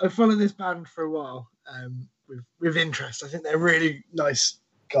 I followed this band for a while with interest. I think they're really nice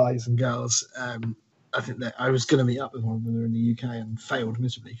guys and girls. I think that I was going to meet up with one when they were in the UK and failed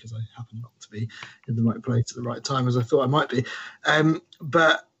miserably because I happened not to be in the right place at the right time as I thought I might be.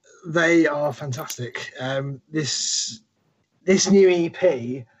 But they are fantastic. This new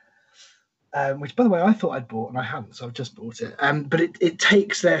EP, which by the way I thought I'd bought and I hadn't, so I've just bought it. But it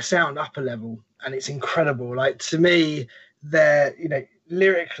takes their sound up a level and it's incredible. Like, to me, they're,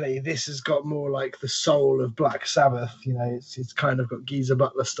 lyrically, this has got more like the soul of Black Sabbath. It's kind of got Geezer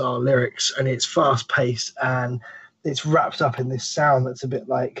Butler style lyrics, and it's fast paced, and it's wrapped up in this sound that's a bit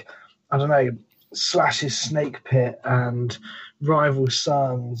like, I don't know, Slash's Snake Pit and Rival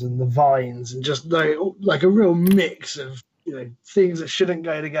Sons and the Vines, and just like a real mix of things that shouldn't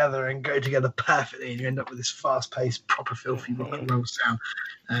go together and go together perfectly, and you end up with this fast paced, proper filthy rock and roll sound,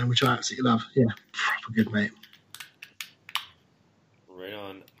 which I absolutely love. Yeah, proper good, mate. Right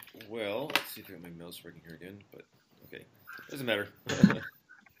on. Well, let's see if I got my mouse working here again, but okay. Doesn't matter.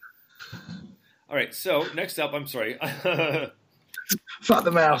 All right, so next up, I'm sorry. Fuck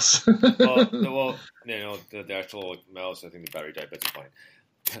the mouse. The actual mouse, I think the battery died, but it's fine.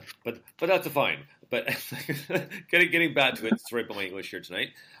 But that's fine. But getting back to it, sorry about my English here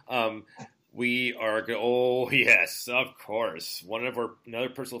tonight. We are going. Oh yes, of course. Another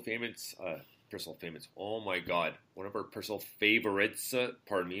personal favorites. Oh my God, one of our personal favorites.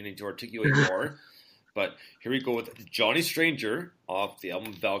 Pardon me, I need to articulate more. But here we go with Johnny Stranger off the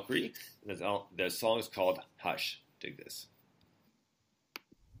album Valkyrie. The song is called Hush. Dig this.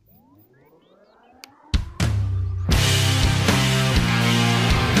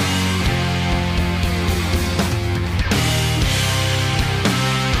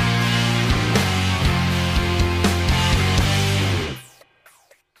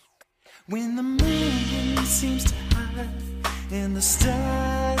 When the moon seems to hide and the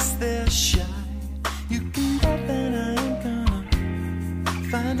stars there shine, you can bet that I am gonna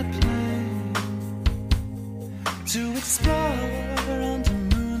find a plan to explore under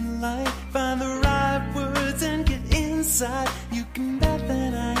moonlight, find the right words and get inside. You can bet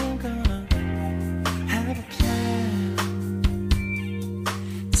that I am gonna have a plan.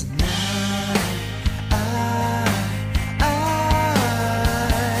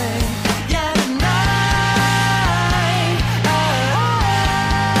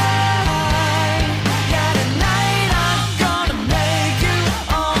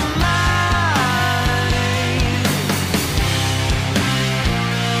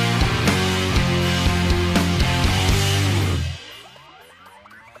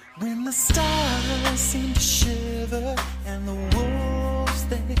 The stars seem to shiver and the wolves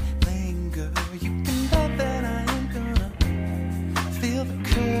they linger. You can bet that I am gonna feel the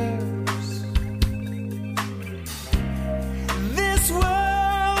curse. This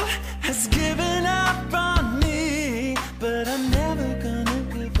world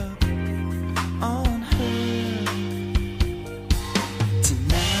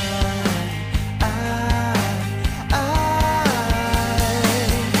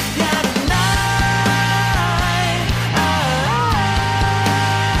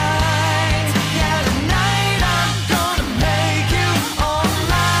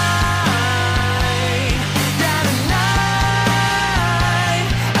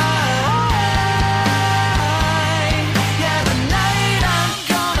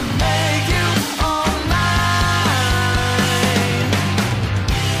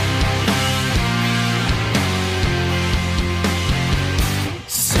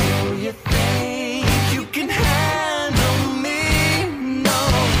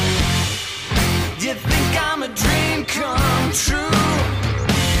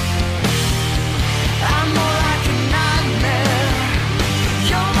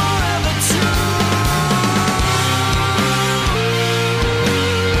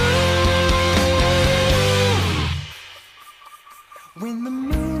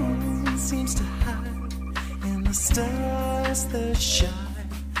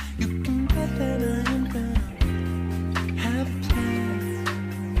then I'm gonna have a plan.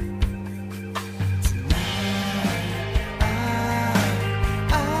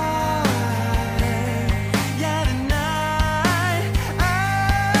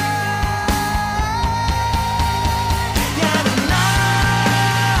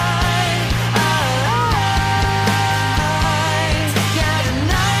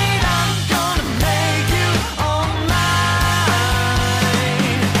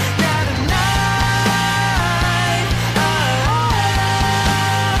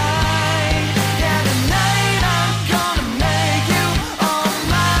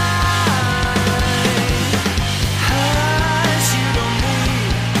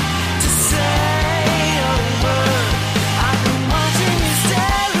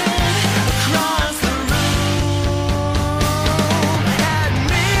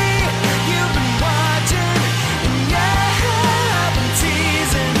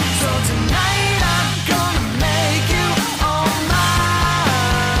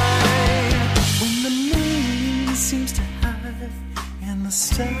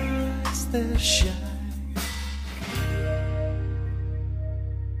 Stars that shine.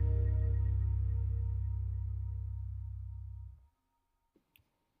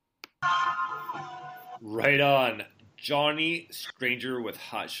 Right on. Johnny Stranger with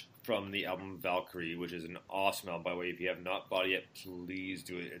Hush from the album Valkyrie, which is an awesome album, by the way. If you have not bought it yet, please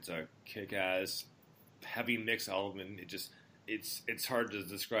do it. It's a kick-ass, heavy mix album, and it's hard to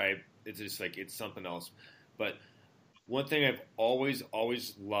describe. It's just like, it's something else. But one thing I've always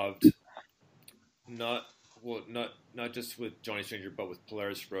loved, not just with Johnny Stranger, but with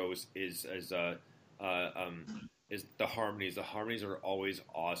Polaris Rose, is the harmonies. The harmonies are always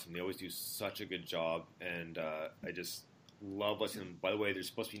awesome. They always do such a good job, and I just love listening to them. By the way, there's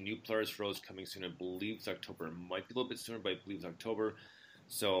supposed to be new Polaris Rose coming soon. I believe it's October. It might be a little bit sooner, but I believe it's October.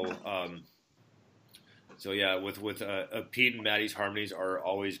 So yeah, with Pete and Maddie's harmonies are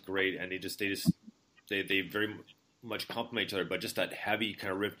always great, and they very much complement each other, but just that heavy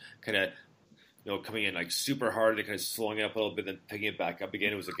kind of riff, kind of, coming in like super hard and kind of slowing it up a little bit, then picking it back up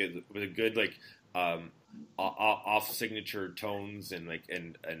again. It was a good like off signature tones and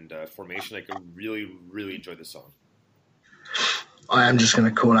formation. Like, I really enjoyed this song. I am just going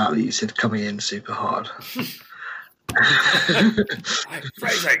to call out that you said coming in super hard.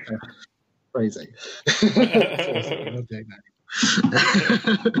 Phrasing.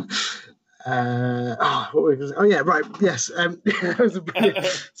 What were we gonna say? Oh yeah, right. Yes. That was a brilliant.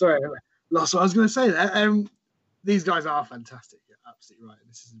 Sorry, lost what I was going to say there. These guys are fantastic. You're absolutely right.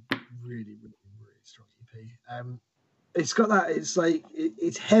 This is a really strong EP. It's got that. It's like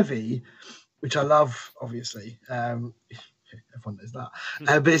it's heavy, which I love. Obviously, everyone knows that.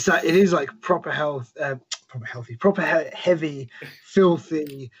 But it's like it is like proper heavy,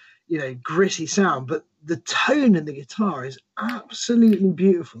 filthy, gritty sound. But the tone in the guitar is absolutely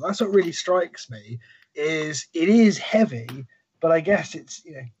beautiful. That's what really strikes me. Is it is heavy, but I guess it's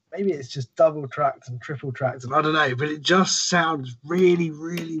maybe it's just double tracked and triple tracked, and I don't know, but it just sounds really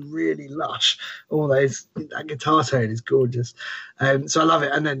lush. That guitar tone is gorgeous, so I love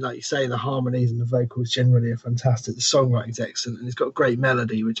it. And then, like you say, the harmonies and the vocals generally are fantastic. The songwriting's excellent, and it's got great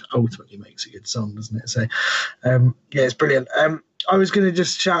melody, which ultimately makes a good song, doesn't it? So yeah, it's brilliant. I was going to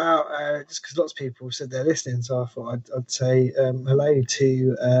just shout out, just because lots of people said they're listening, so I thought I'd say hello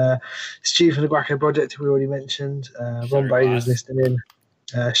to Stu from the Guaco Project, who we already mentioned. Ron Brady was listening in.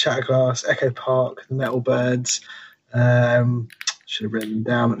 Shatterglass, Echo Park, the Metal Birds. Should have written them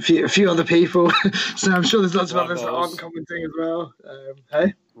down. A few other people. So I'm sure there's lots of others that aren't commenting as well.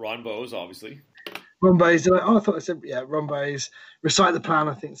 Hey, Ron Bowes, obviously. Ron Bowes. I thought I said Ron Bowes. Recite the Plan,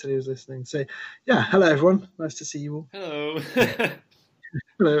 I think, said he was listening. So yeah, hello everyone. Nice to see you all. Hello.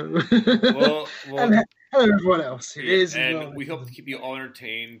 Hello. Well, and hello everyone else who is. And we hope to keep you all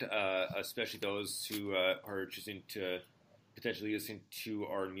entertained, especially those who are choosing to potentially listen to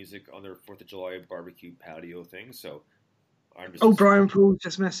our music on their 4th of July barbecue patio thing. So, Brian Paul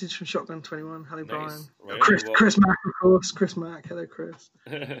just messaged from Shotgun 21. Hello, nice. Brian. Right. Chris Mack, of course. Chris Mack. Hello, Chris.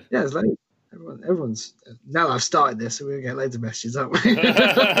 Yeah, it's late. Everyone's now that I've started this, so we're gonna get loads of messages, aren't we?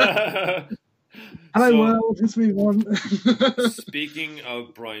 Hello, world. Let's move on. Speaking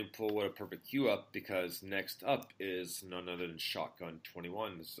of Brian Paul, what a perfect cue up, because next up is none other than Shotgun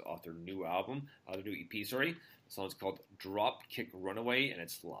 21. This is their new album, their new EP. Sorry. The song's called Drop Kick Runaway, and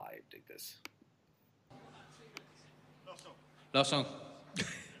it's live. Dig this. Last song.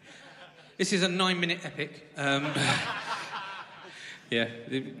 This is a 9-minute epic. Yeah,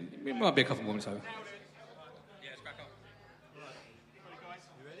 it might be a couple more minutes over. Yeah, let's crack on.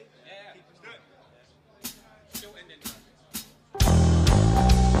 You ready? Yeah. Still ending.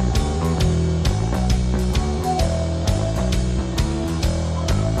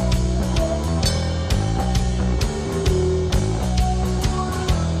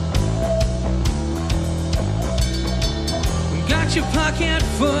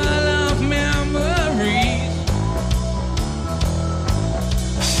 full of memories.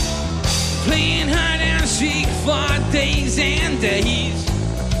 Playing hide and seek for days and days.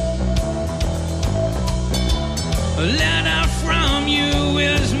 A letter from you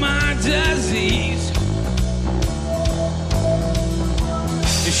is my disease.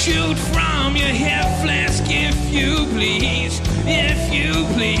 Shoot from your hip flask if you please, if you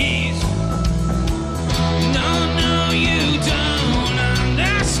please. No, no, you don't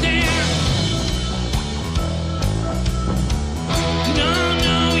understand. No,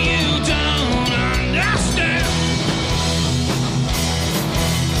 no, you don't understand.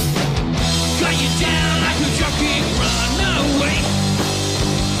 Cut you down like a jockey, run away.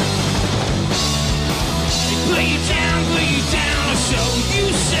 Put you down, or so you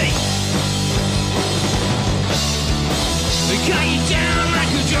say. They cut you down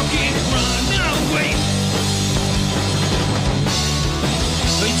like a jockey, run away.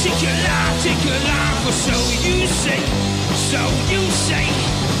 They take your life, or so you say, so you say.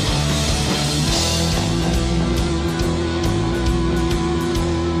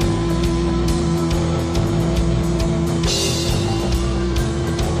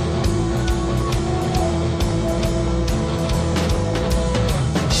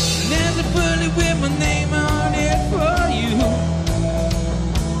 With my name on it for you.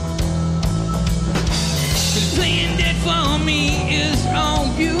 'Cause playing dead for me is all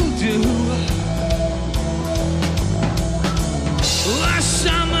you do. Our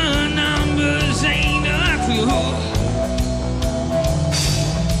summer numbers ain't a clue.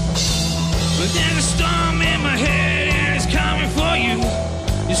 But there's a storm in my head and it's coming for you.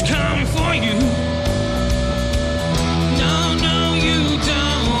 It's coming for you. No, no, you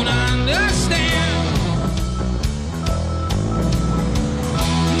don't understand.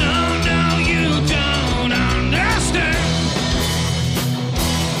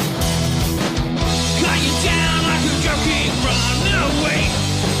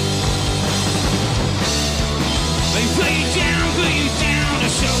 Put you down, or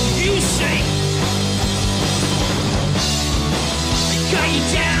so you say. They cut you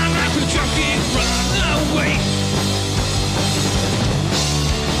down like a jockey, run away.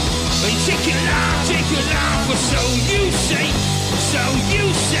 They take your life, or so you say, so you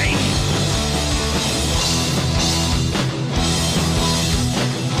say.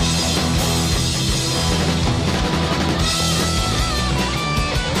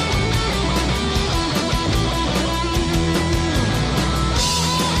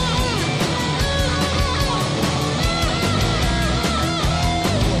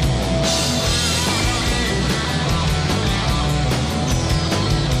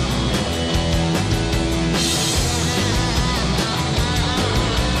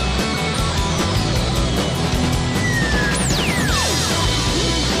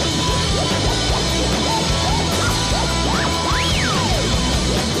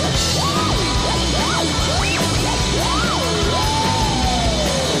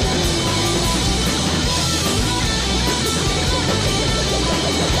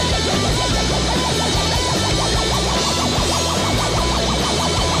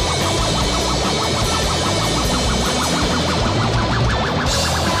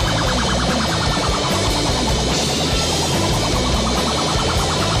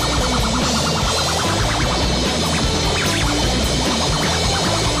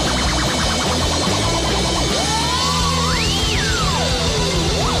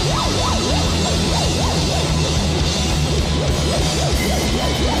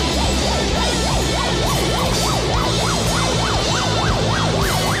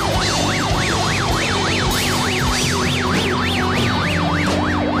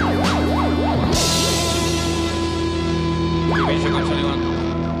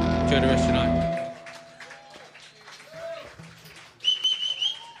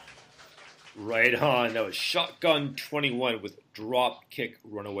 Right on. That was Shotgun 21 with Dropkick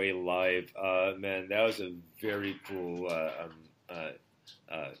Runaway Live. Man, that was a very cool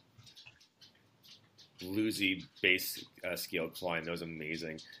bluesy bass scale climb. That was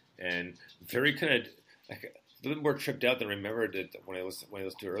amazing. And very kind of like a little bit more tripped out than I remembered it when I listened to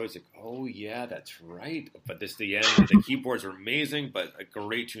it earlier. It's like, oh yeah, that's right. But this the end. The keyboards are amazing, but a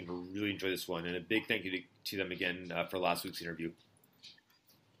great tune. I really enjoyed this one. And a big thank you to them again for last week's interview.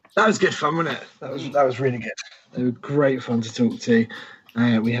 That was good fun, wasn't it? That was really good. They were great fun to talk to.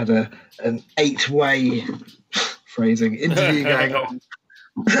 We had an 8-way phrasing interview going on,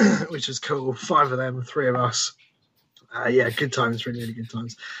 which was cool. 5 of them, 3 of us. Yeah, good times, really, really good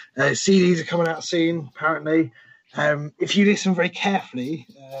times. CDs are coming out soon, apparently. If you listen very carefully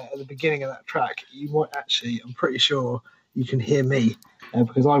at the beginning of that track, you might actually, I'm pretty sure, you can hear me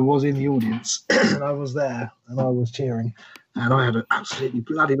because I was in the audience and I was there and I was cheering. And I had an absolutely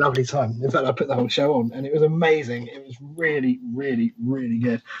bloody lovely time. In fact, I put the whole show on, and it was amazing. It was really, really, really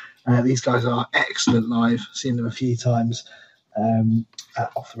good. These guys are excellent live. Seen them a few times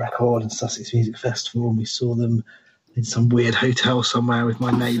at Off the Record and Sussex Music Festival. And we saw them in some weird hotel somewhere with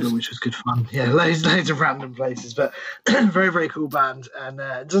my neighbour, which was good fun. Yeah, loads of random places, but very, very cool band. And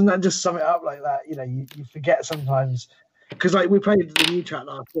doesn't that just sum it up like that? You know, you forget sometimes, because like we played the new track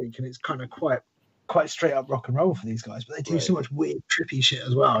last week, and it's kind of quite straight up rock and roll for these guys, but they do so much weird trippy shit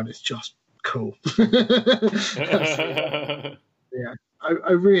as well, and it's just cool. Yeah,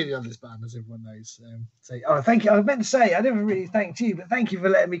 I really love this band, as everyone knows. Thank you. I meant to say I never really thanked you, but thank you for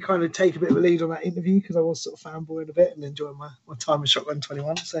letting me kind of take a bit of a lead on that interview, because I was sort of fanboying a bit and enjoying my time with Shotgun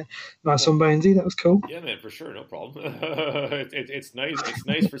 21. So nice on Bonesy, that was cool. Yeah, man, for sure, no problem. It's nice. It's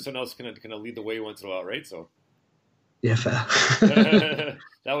nice for someone else to kind of lead the way once in a while, right? So. Yeah, fair.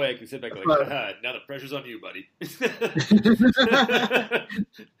 That way I can sit back like, now the pressure's on you, buddy. That's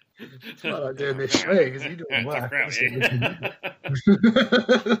why I like doing this show, because you're doing work.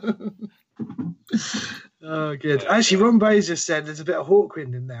 Oh, good. Actually, Ron Bowes just said there's a bit of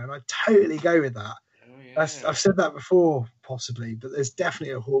Hawkwind in there, and I totally go with that. I've said that before, possibly, but there's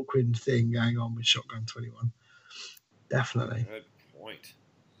definitely a Hawkwind thing going on with Shotgun 21. Definitely. Good point.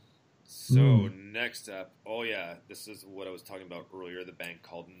 So next up, this is what I was talking about earlier. The band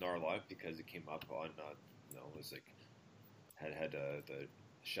called Gnarla, because it came up on, it was like had the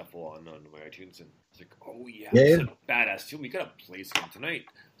shuffle on my iTunes, and it's like, it's a badass tune. We gotta play some tonight.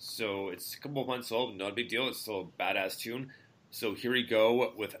 So it's a couple of months old, not a big deal. It's still a badass tune. So here we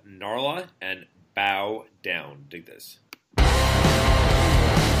go with Gnarla and Bow Down. Dig this.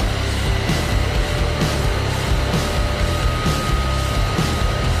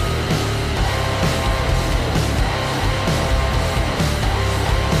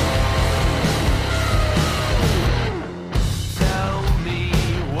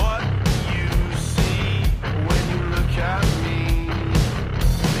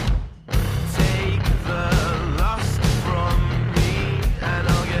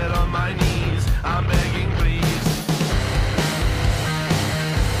 I'm begging, please.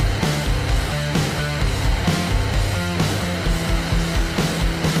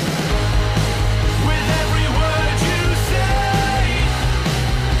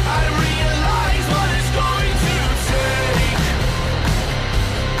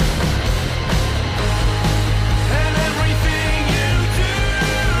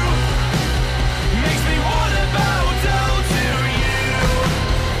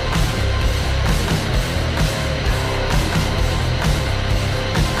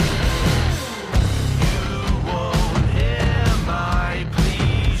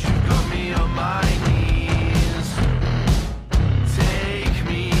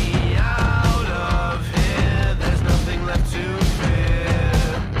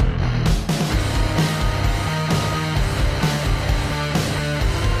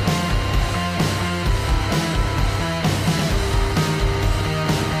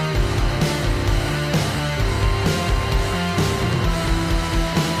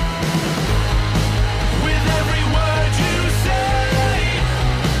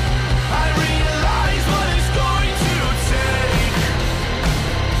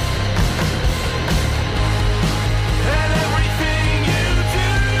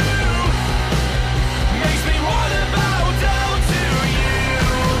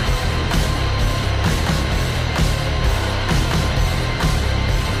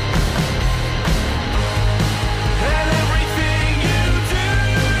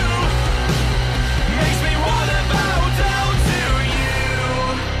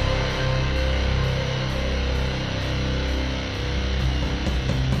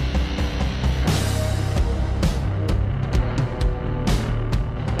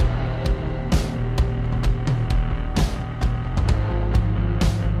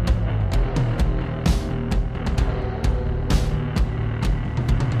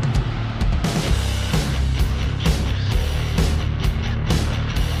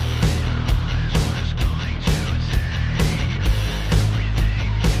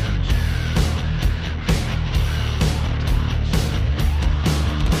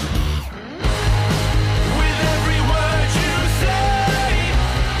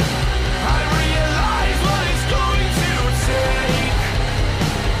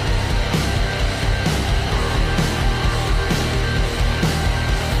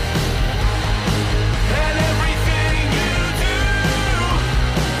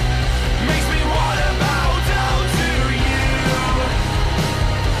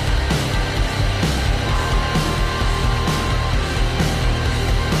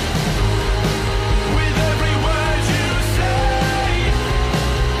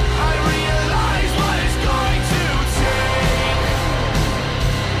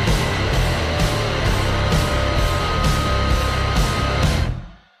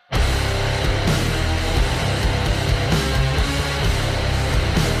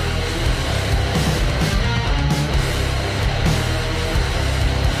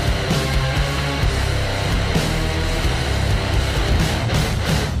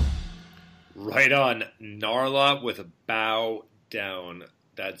 Right on. Gnarla with a Bow Down.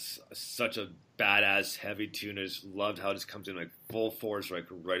 That's such a badass heavy tune. I just loved how it just comes in like full force like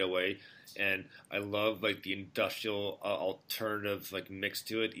right away. And I love like the industrial alternative like mix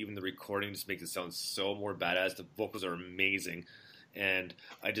to it. Even the recording just makes it sound so more badass. The vocals are amazing. And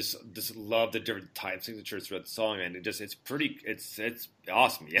I just love the different time signatures throughout the song, and it's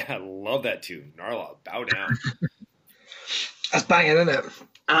awesome. Yeah, I love that tune. Gnarla, Bow Down. That's banging, isn't it?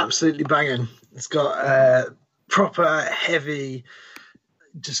 Absolutely banging. It's got proper heavy,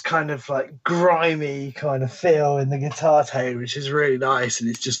 just kind of like grimy kind of feel in the guitar tone, which is really nice. And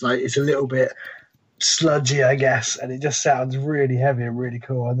it's just like, it's a little bit sludgy, I guess, and it just sounds really heavy and really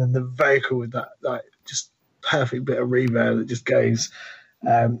cool. And then the vocal with that like just perfect bit of reverb that just goes,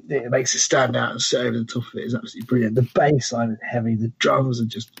 it makes it stand out and sit over the top of it is absolutely brilliant. The bass line is heavy, the drums are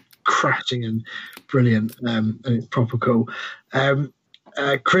just crashing and brilliant, and it's proper cool.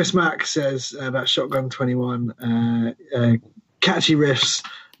 Chris Mack says about Shotgun 21, catchy riffs,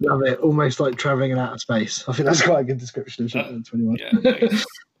 love it, almost like travelling in outer space. I think that's quite a good description of Shotgun 21. Yeah, nice.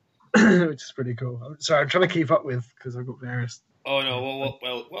 Which is pretty cool. I'm trying to keep up with because I've got various. Oh no,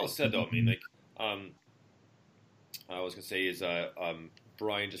 well said though. I mean, like, I was gonna say is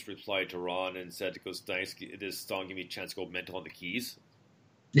Brian just replied to Ron and said, "It goes nice. This song give me a chance to go mental on the keys."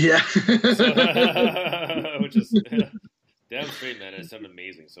 Yeah, which is damn straight, man. It sounded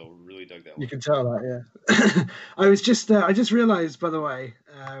amazing. So really dug that one. You can tell that, yeah. I just realised, by the way.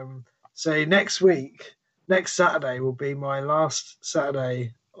 So next Saturday will be my last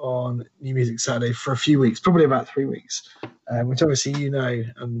Saturday on New Music Saturday for a few weeks, probably about 3 weeks, which obviously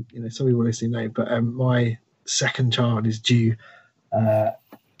and some people listening know. But my second child is due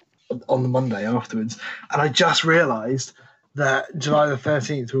on the Monday afterwards, and I just realised that July the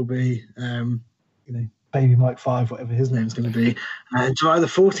 13th will be, Baby Mike 5, whatever his name's going to be, and July the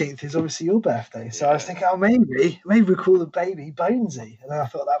 14th is obviously your birthday. So I was thinking, maybe we call the baby Bonesy, and then I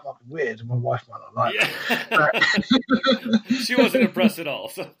thought that might be weird, and my wife might not like it. She wasn't impressed at all.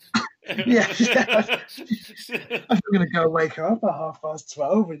 So. Yeah. I'm going to go wake her up at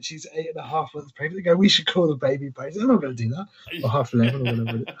 12:30 when she's 8.5 months pregnant. Go, we should call the baby Bonesy. I'm not going to do that. Or 11:30 or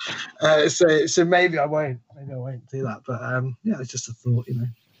whatever it is. So maybe I won't. Maybe I won't do that. But it's just a thought,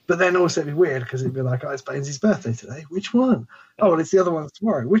 But then also it'd be weird because it'd be like, it's Bonesy's birthday today. Which one? Oh, well, it's the other one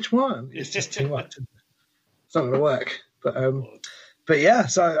tomorrow. Which one? It's just too much. It's not going to work. But yeah.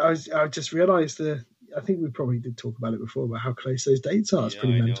 So I just realised I think we probably did talk about it before about how close those dates are. It's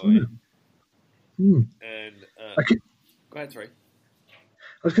pretty mental, isn't it? And go ahead, sorry.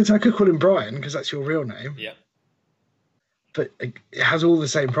 I was going to say I could call him Brian because that's your real name. Yeah. But it has all the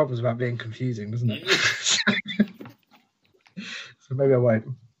same problems about being confusing, doesn't it? So maybe I won't.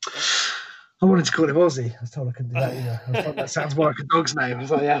 I wanted to call him Ozzy. I was told I couldn't do that either. I thought that sounds more like a dog's name. I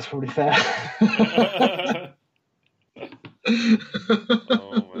was like, yeah, that's probably fair.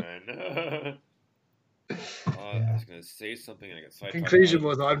 Oh, man. I was going to say something and I got sidetracked. Conclusion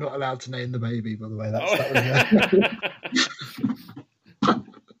was I'm not allowed to name the baby, by the way.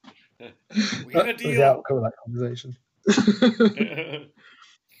 We got a deal. Was the outcome of that conversation.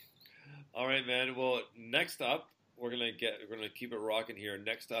 All right, man. Well, next up, we're gonna keep it rocking here.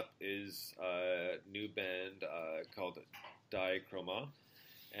 Next up is a new band called Dichroma,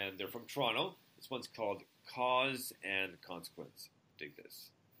 and they're from Toronto. This one's called Cause and Consequence. Dig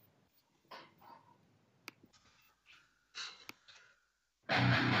this.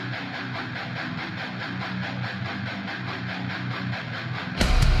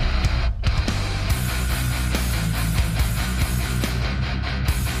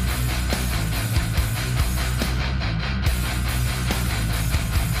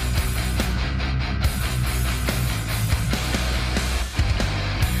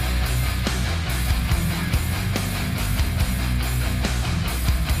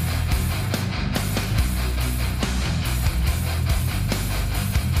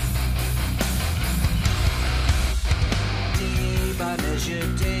 Measured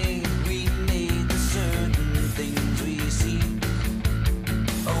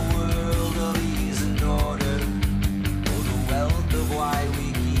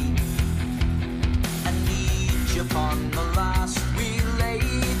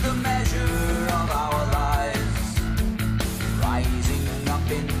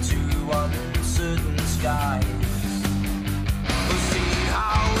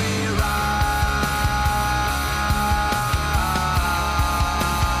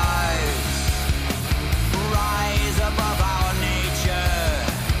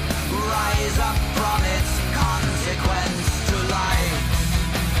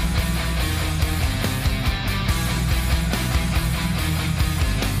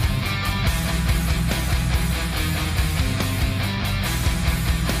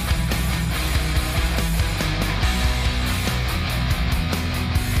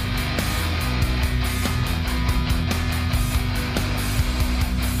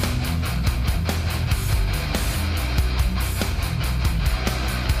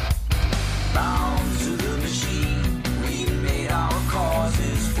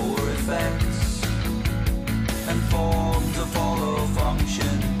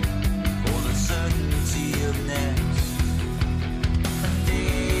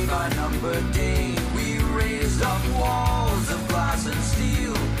a day we raised up walls of glass and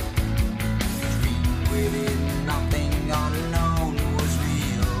steel. Dreamed within nothing unknown was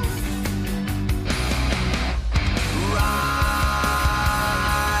real. Rise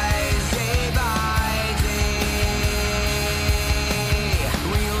day by day,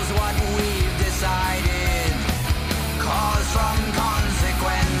 wheels what we've decided, cause from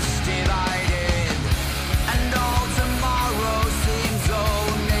consequence divided, and all tomorrow seems so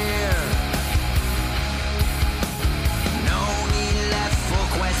near. No need left for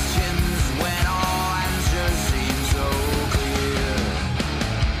questions when all answers seem so clear.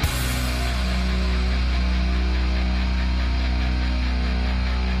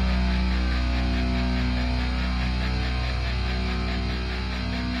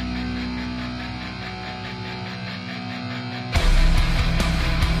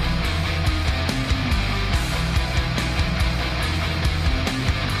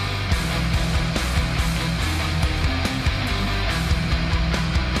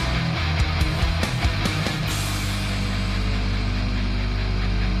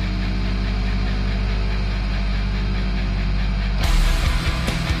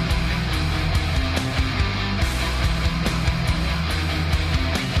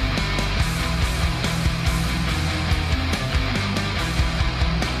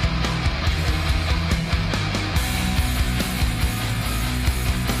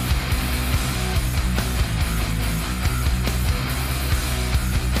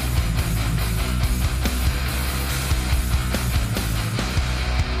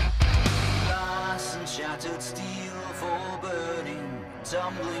 Glass and shattered steel for burning,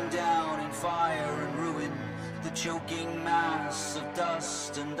 tumbling down in fire and ruin. The choking mass of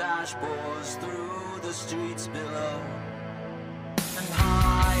dust and ash pours through the streets below. And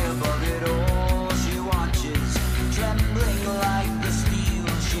high above it all she watches, trembling like the steel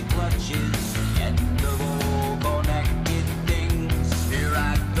she clutches. End of all connected things, here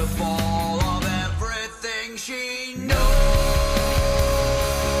at the fall of everything she knows.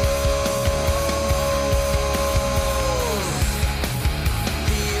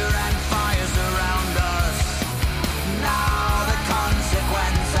 Fear and fires around us. Now the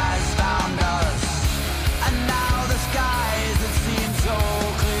consequence has found us. And now the skies that seem so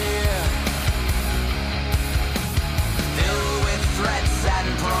clear, filled with threats and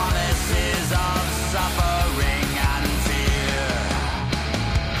promises of suffering and fear.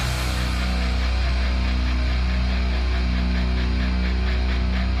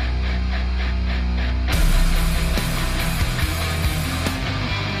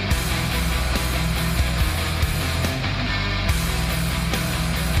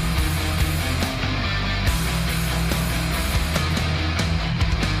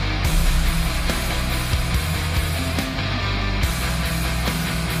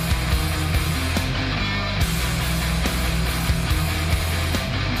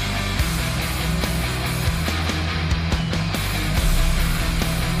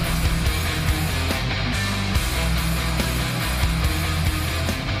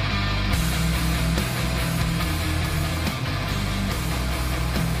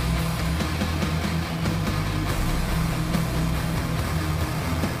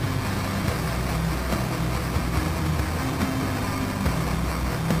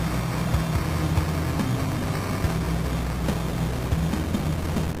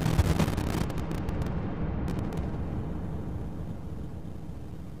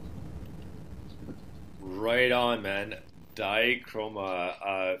 Right on, man.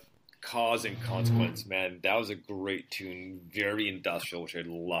 Dichroma, Cause and Consequence, man. That was a great tune. Very industrial, which I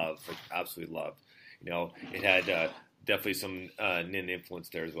love, like absolutely love. You know, it had definitely some Nin influence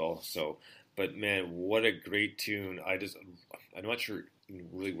there as well. So, but man, what a great tune. I'm not sure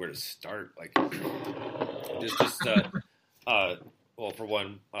really where to start. Like, well, for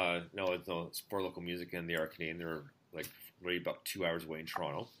one, no, it's no Support Local Music and the Arcane. They're like right about 2 hours away in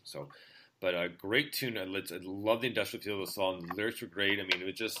Toronto. So, but a great tune. I love the industrial feel of the song. The lyrics were great. I mean,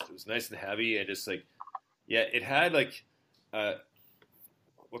 it was nice and heavy. And just like, yeah, it had like,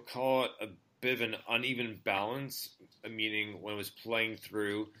 we'll call it a bit of an uneven balance, meaning when it was playing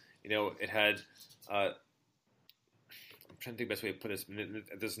through, you know, it had, I'm trying to think the best way to put this.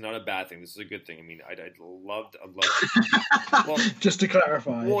 This is not a bad thing. This is a good thing. I mean, I loved well, just to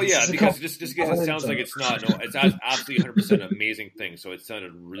clarify. Well, yeah, because just because it sounds like it's not. No, it's absolutely 100% amazing thing. So it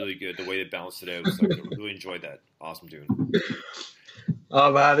sounded really good. The way they balanced it out. So I really enjoyed that. Awesome tune.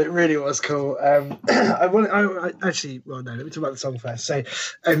 Oh man, it really was cool. I actually, well, no, let me talk about the song first. So,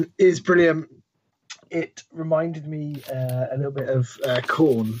 it's brilliant. It reminded me a little bit of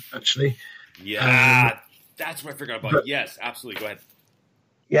Korn, actually. Yeah, that's what I forgot about. Yes, absolutely. Go ahead.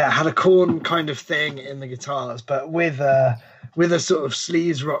 had a Korn kind of thing in the guitars, but with a sort of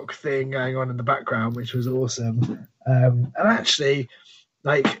sleaze rock thing going on in the background, which was awesome. And actually,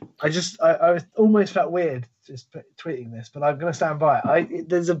 like I almost felt weird just tweeting this, but I'm going to stand by it.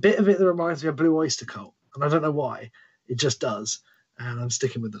 There's a bit of it that reminds me of Blue Oyster Cult, and I don't know why. It just does. And I'm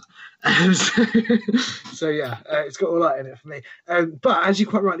sticking with that. So yeah, it's got all that in it for me. But as you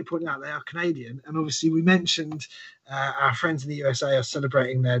quite rightly pointed out, they are Canadian. And obviously we mentioned our friends in the USA are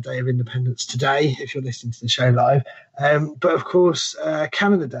celebrating their Day of Independence today, if you're listening to the show live. But of course,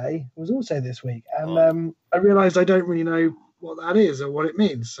 Canada Day was also this week. And I realised I don't really know what that is or what it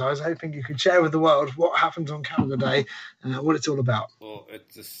means. So I was hoping you could share with the world what happens on Canada Day and what it's all about. Well,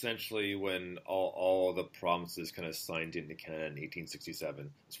 it's essentially when all the provinces kind of signed into Canada in 1867.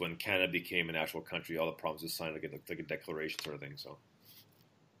 It's when Canada became an actual country. All the provinces signed like a declaration sort of thing. So.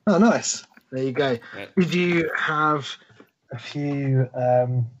 Oh, nice. There you go. Yeah. Did you have a few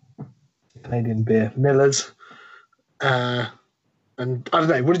Canadian beer, Millers? And I don't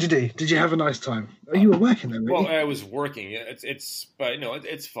know. What did you do? Did you have a nice time? Oh, you were working there, really? Well, I was working. But no,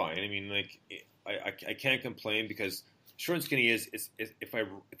 it's fine. I mean, like, I can't complain because short and skinny is if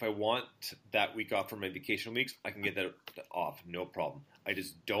I want that week off for my vacation weeks, I can get that off, no problem. I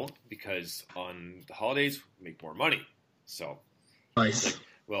just don't because on the holidays we make more money. So, nice. Like,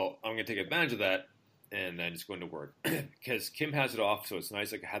 well, I'm gonna take advantage of that and then just go into work because Kim has it off, so it's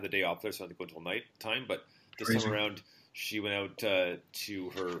nice. Like I had the day off there, so I have to go until night time. But this time around, she went out to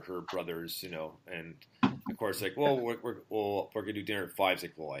her brother's, and of course, like, well, we're gonna do dinner at 5. It's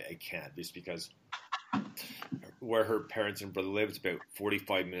like, well, I can't just because where her parents and brother live, it's about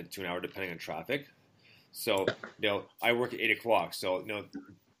 45 minutes to an hour, depending on traffic. So, I work at 8 o'clock. So,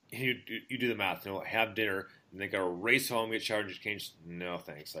 you do the math. I have dinner and then gotta race home, get showered, and change. No,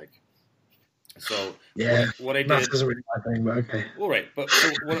 thanks. Like. So yeah, what I did isn't really my thing, but okay. Well, right, but so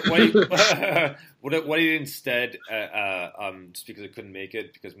what I did instead, just because I couldn't make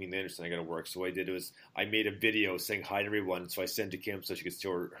it because me and Anderson I got to work. So what I did was I made a video saying hi to everyone. So I sent to Kim so she could see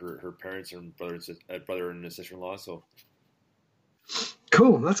her parents and brother and sister-in-law. So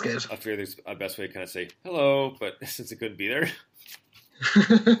cool, that's good. I figured there's a best way to kind of say hello, but since I couldn't be there.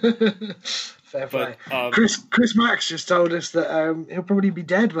 Fair play. Chris Max just told us that he'll probably be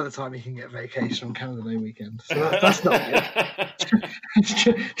dead by the time he can get vacation on Canada Day weekend. So that's not good.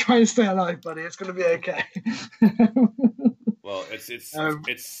 Try and stay alive, buddy. It's going to be okay. Well,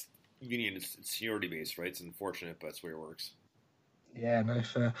 it's union. It's seniority based, right? It's unfortunate, but that's the way it works. Yeah, no,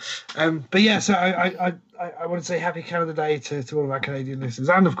 fair. But yeah, so I want to say happy Canada Day to all of our Canadian listeners,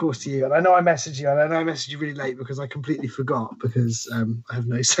 and of course to you. And I know I messaged you, and I know I messaged you really late because I completely forgot because I have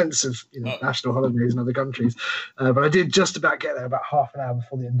no sense of national holidays in other countries. But I did just about get there about half an hour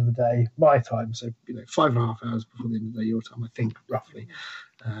before the end of the day, my time. So 5.5 hours before the end of the day, your time, I think, roughly.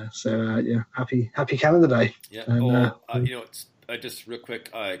 Yeah, happy Canada Day. Yeah. And, it's. Just real quick,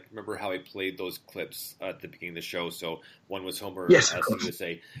 I remember how I played those clips at the beginning of the show. So one was Homer as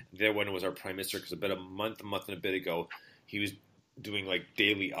USA. The other one was our Prime Minister because about a month and a bit ago, he was doing like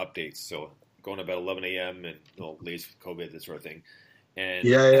daily updates. So going about 11 a.m. and late with COVID, that sort of thing. And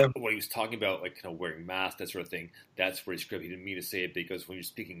what he was talking about, like wearing masks, that sort of thing, that's where he scripted. He didn't mean to say it because when you're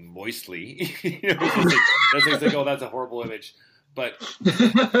speaking moistly, that's like, oh, that's a horrible image. But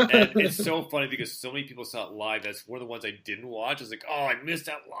and it's so funny because so many people saw it live. That's one of the ones I didn't watch. I was like, oh, I missed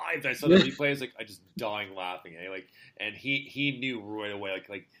that live. And I saw the replay. I was like, I just dying laughing. And he knew right away.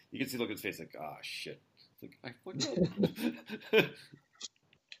 Like you can see the look on his face. Like, oh shit. Like I fucked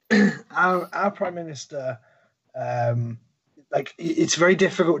up. Our Prime Minister, it's very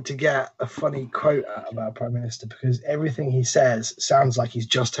difficult to get a funny quote out of our Prime Minister because everything he says sounds like he's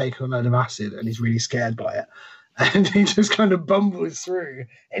just taken a load of acid and he's really scared by it. And he just kind of bumbles through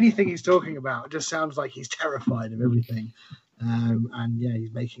anything he's talking about. It just sounds like he's terrified of everything. And yeah,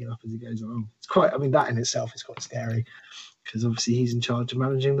 he's making it up as he goes along. It's that in itself is quite scary because obviously he's in charge of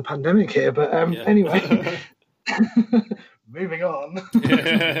managing the pandemic here. But anyway, moving on.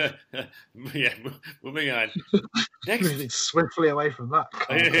 Moving on. Next. Moving swiftly away from that.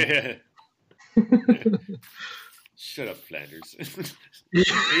 Shut up, Flanders.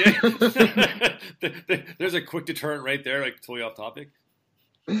 There's a quick deterrent right there, like totally off topic.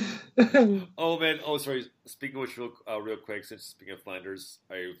 Oh man, sorry. Speaking of which, real quick, since speaking of Flanders,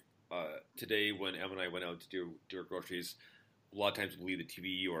 today when Em and I went out to do our groceries, a lot of times we leave the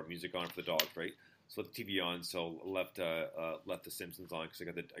TV or music on for the dogs, right? So left the TV on, so left the Simpsons on because I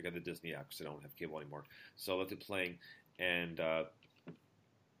got the Disney app because I don't have cable anymore. So I left it playing, and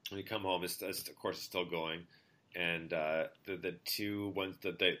when you come home, of course it's still going. and the two ones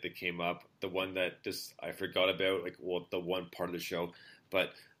that came up, the one that just I forgot about, like, well, the one part of the show,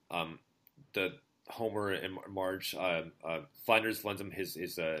 but the Homer and Marge, Flanders lends him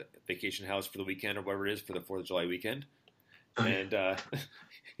his vacation house for the weekend or whatever it is for the 4th of July weekend. And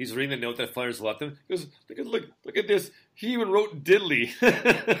he's reading the note that Flanders left him. He goes, look at this. He even wrote diddly.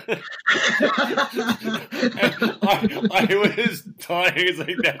 And I was dying. It's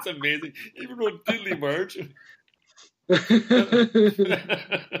like, that's amazing. He even wrote diddly, Marge.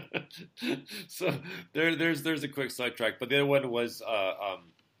 So there's a quick sidetrack. But the other one was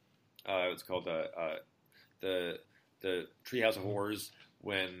it's called the Treehouse of Horrors,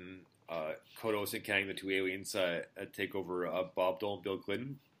 when Kodos and Kang, the two aliens, take over Bob Dole and Bill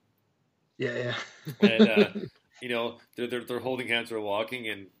Clinton. Yeah. And they're holding hands, they're walking,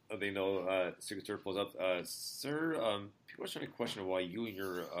 and they know Secret Service pulls up. Sir, people are starting to question why you and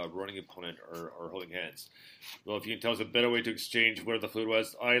your running opponent are holding hands. Well, if you can tell us a better way to exchange where the food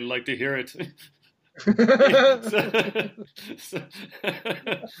was, I'd like to hear it.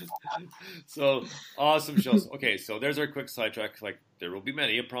 So awesome shows. Okay, so there's our quick sidetrack. Like, there will be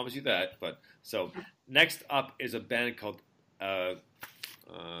many, I promise you that. But so next up is a band called okay,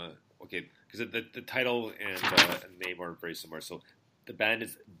 because the title and name are very similar. So the band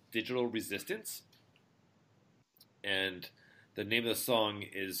is Digital Resistance, and the name of the song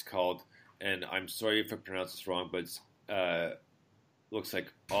is called, and I'm sorry if I pronounce this wrong, but it's looks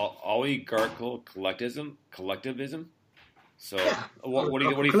like oligarchical collectivism. So, what do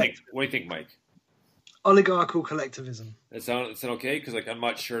you think? What do you think, Mike? Oligarchical collectivism. It sound okay? Because like, I'm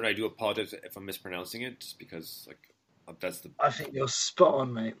not sure, and I do apologize if I'm mispronouncing it, just because like that's the. I think you're spot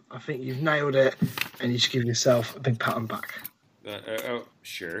on, mate. I think you've nailed it, and you should give yourself a big pat on the back.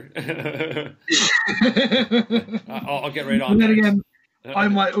 Sure. I'll get right on. And then again, I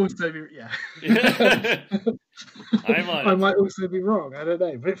might also be I might also be wrong. I don't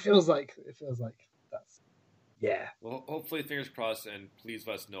know, but it feels like that's Well, hopefully, fingers crossed, and please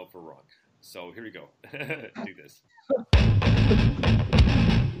let us know if we're wrong. So here we go. Do this.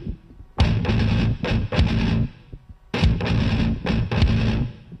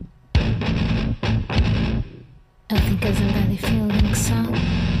 I think isn't any feeling so.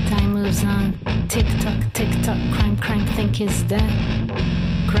 Time moves on. Tick tock, crime, think is dead.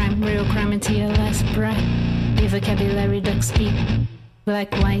 Crime, real crime into your last breath. Your vocabulary duck speak.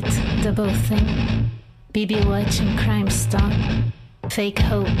 Black, white, double thing. BB watching crime stop. Fake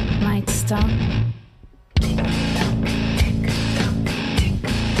hope might stop.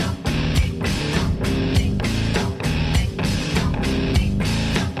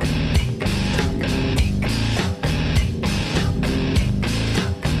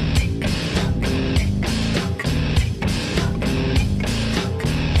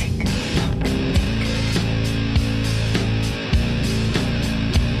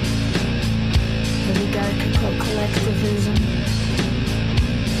 Collectivism,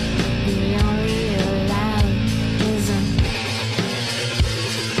 the only allowed ism.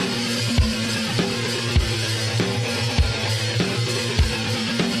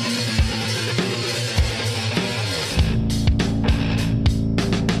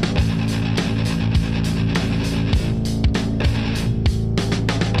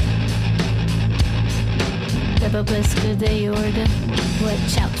 Double bliss, good day order.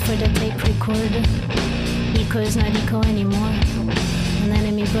 Watch out for the tape recorder. Eco is not eco anymore. And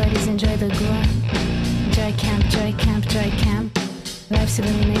enemy buddies enjoy the gore. Joy camp. Life's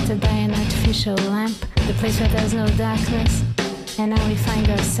illuminated by an artificial lamp. The place where there's no darkness. And now we find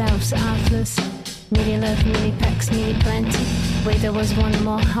ourselves outlaws. Milli love, milli packs, milli plenty. Wait, there was one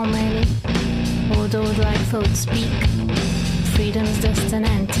more, how many? Old life, old speak. Freedom's just an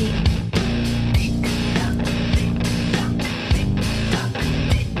antique.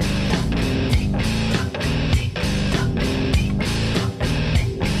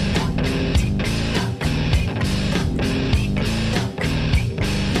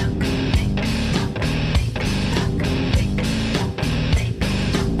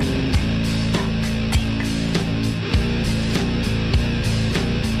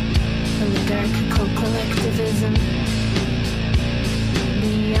 Collectivism,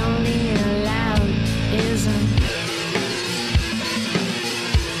 the only allowed ism.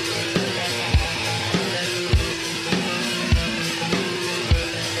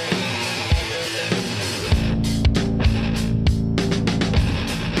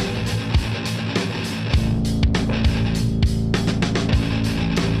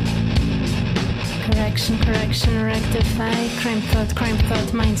 Correction, rectify. Crime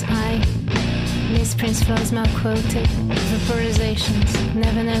thought, mind's eye. Misprints, flaws, malquoted. Vaporizations,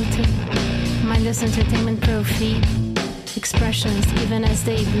 never noted. mindless entertainment profit. Expressions even as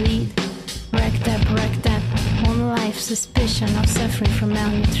they bleed. Wrecked up, home life, suspicion of suffering from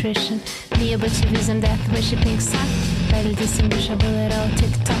malnutrition. Neo-Bolshevism, death worshipping suck. Barely distinguishable at all,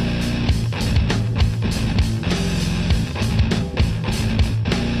 tick-tock.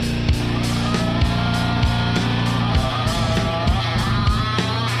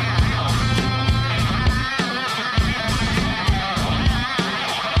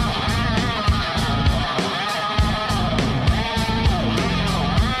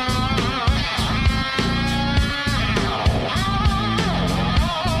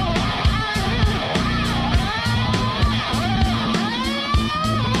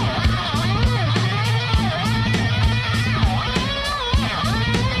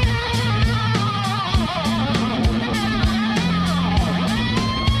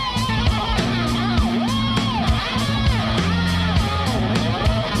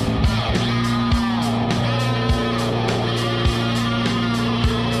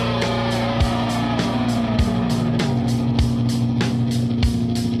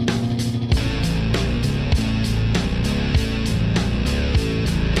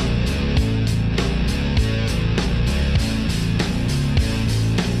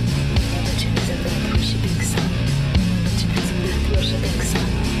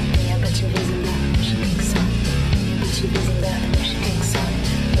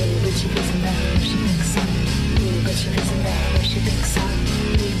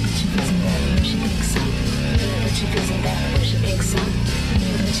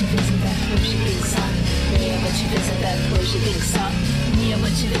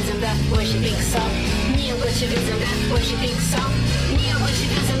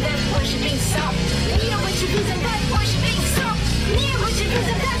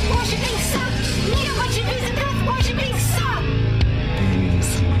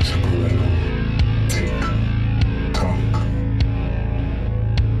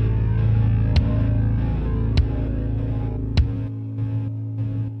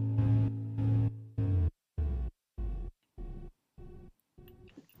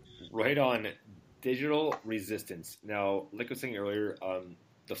 Right on. Digital Resistance. Now, like I was saying earlier,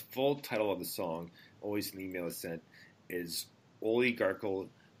 the full title of the song, always an email is sent, is Oligarchical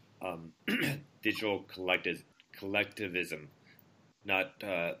Digital Collectivism. Not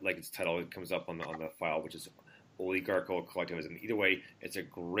like its title, it comes up on the file, which is Oligarchical Collectivism. Either way, it's a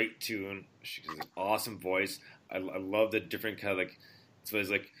great tune. She has an awesome voice. I love the different kind of like, it's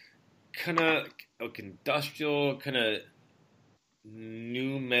like kind of like industrial, kind of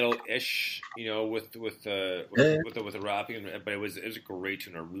new metal-ish, you know, with the rapping, but it was a great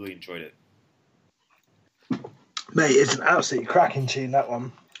tune. I really enjoyed it. Mate, it's an absolutely cracking tune, that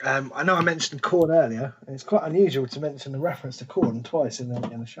one. I know I mentioned Korn earlier, and it's quite unusual to mention the reference to Korn twice in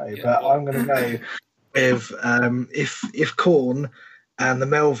the show, but I'm going to go with if Korn and the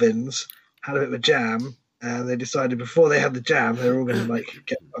Melvins had a bit of a jam, and they decided before they had the jam they were all going to like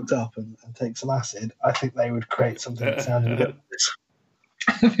get fucked up and take some acid, I think they would create something that sounded a bit like this.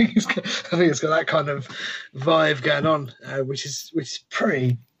 I think it's got that kind of vibe going on, which is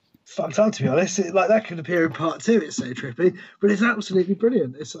pretty fucked up, to be honest. Like that could appear in part 2. It's so trippy, but it's absolutely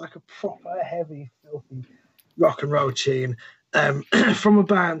brilliant. It's like a proper heavy, filthy rock and roll tune from a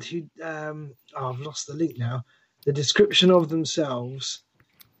band who I've lost the link now. The description of themselves,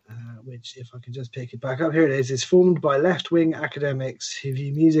 which if I can just pick it back up, here it is formed by left-wing academics who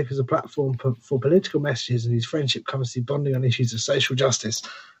view music as a platform for political messages and whose friendship comes through bonding on issues of social justice.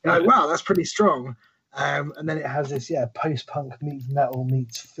 You're like, wow, that's pretty strong. And then it has this, post-punk meets metal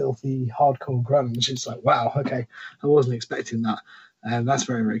meets filthy hardcore grunge. It's like, wow, okay, I wasn't expecting that. That's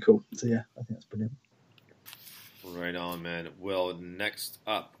very, very cool. So yeah, I think that's brilliant. Right on, man. Well, next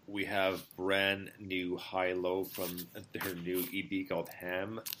up, we have brand new High-Low from their new EP called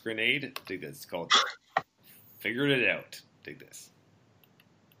Ham Grenade. Dig this. It's called Figured It Out. Dig this.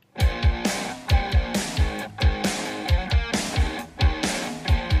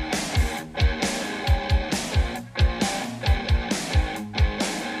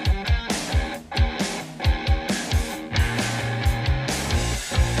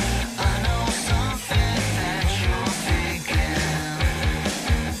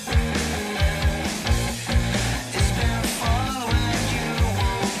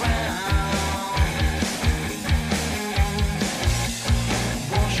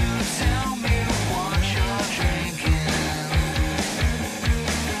 Tell me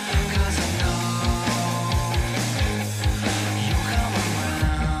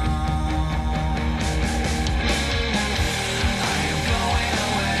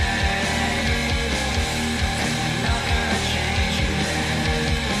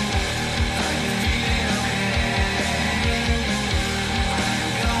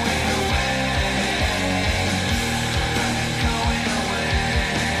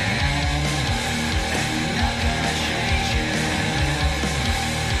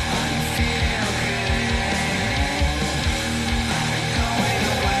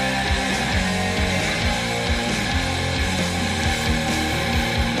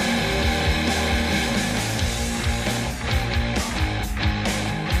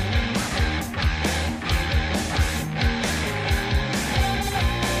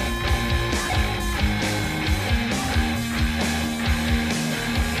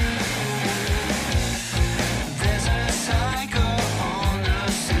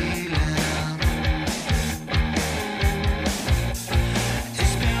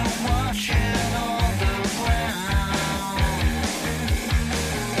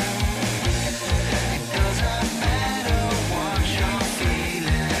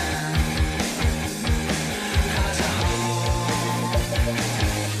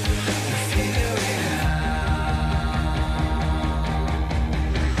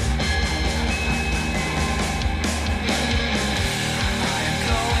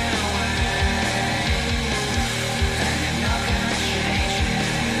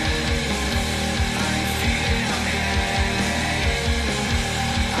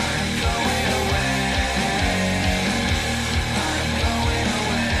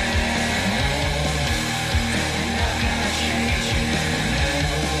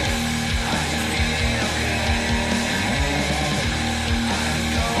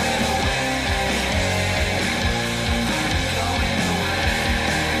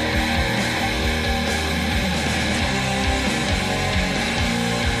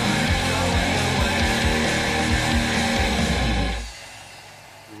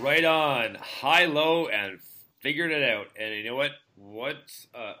right on. High, low, and figured it out. And you know what? What's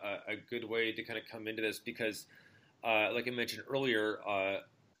a good way to kind of come into this? Because, like I mentioned earlier,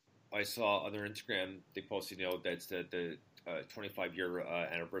 I saw on their Instagram, they posted, that's the 25-year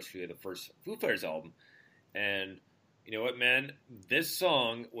anniversary of the first Foo Fighters album. And you know what, man? This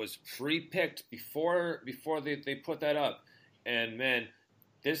song was pre-picked before they put that up. And, man,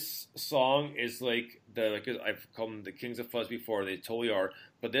 this song is like I've called them the Kings of Fuzz before. They totally are.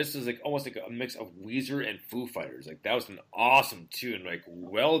 But this is almost like a mix of Weezer and Foo Fighters. That was an awesome tune.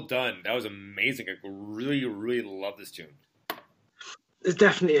 Well done. That was amazing. I really, really love this tune. There's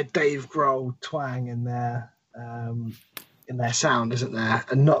definitely a Dave Grohl twang in their sound, isn't there?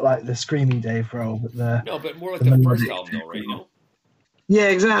 And not like the screamy Dave Grohl, but but more like the first album, though, right? Yeah,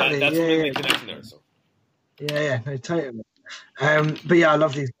 exactly. That's what made the connection there. So. Yeah, no, totally. But yeah, I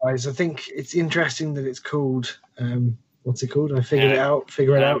love these guys. I think it's interesting that it's called. What's it called? I figured it out.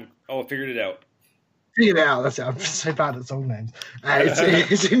 Figure it out. Oh, figured it out. Figured it out. That's it. I'm so bad at song names.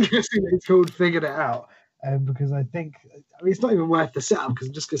 It's interesting that it's called Figured It Out. Because I think, it's not even worth the setup because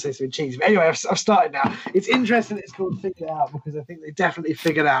I'm just going to say something cheesy. But anyway, I've started now. It's interesting that it's called Figured It Out because I think they definitely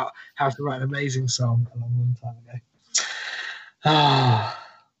figured out how to write an amazing song a long, long time ago.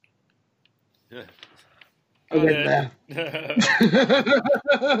 Yeah. I went there.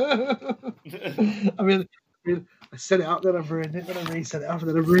 I mean, I set it up, then I've ruined it, then I reset it up, and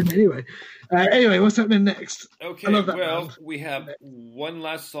then I've ruined it anyway. Anyway, what's happening next? Okay, well, we have one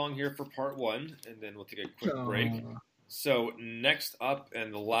last song here for part one, and then we'll take a quick break. So next up,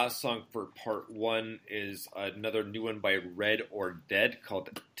 and the last song for part one is another new one by Red or Dead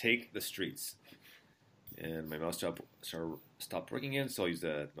called Take the Streets. And my mouse stopped working again, so I'll use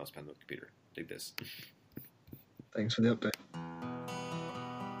the mouse pad on the computer. Take this. Thanks for the update.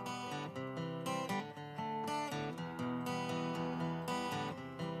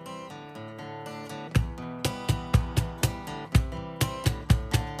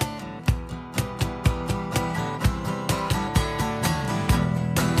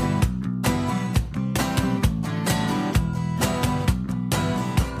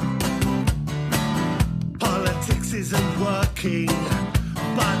 Politics isn't working,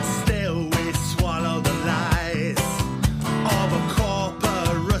 but still we swallow the lies of a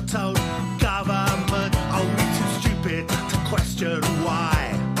corporate-owned government. Are we too stupid to question why?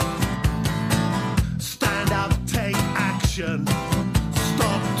 Stand up, take action,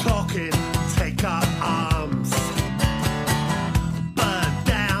 stop talking, take up arms. Burn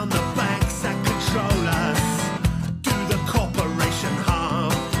down the banks that control us, do the corporation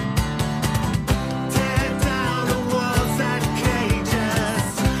harm. Tear down the walls and cages,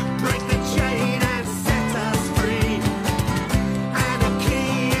 break the chain and set us free. Anarchy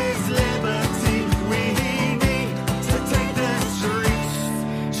is liberty, we need to take the streets,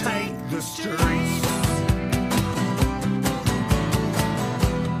 take the streets.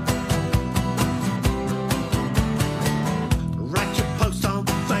 Write your post on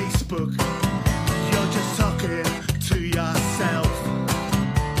Facebook, you're just talking to yourself.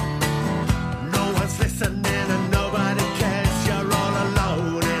 No one's listening and nobody cares. You're all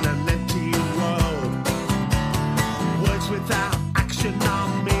alone in an empty world. Words without action are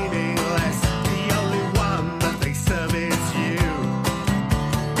meaningless. The only one that they serve is you.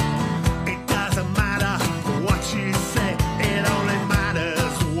 It doesn't matter what you say, it only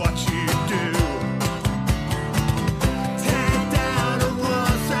matters what you do. Tear down the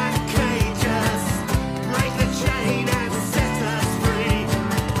walls and cages, break the chain and set us free.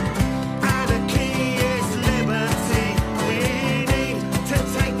 Anarchy is liberty, we need to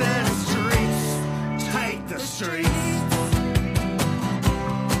take the streets, take the streets,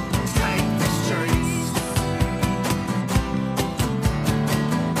 take the streets.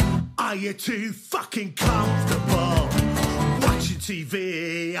 Are you too fucking comfortable watching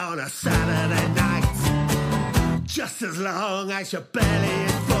TV on a Saturday night? Just as long as your belly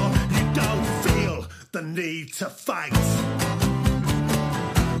is full, you don't feel the need to fight.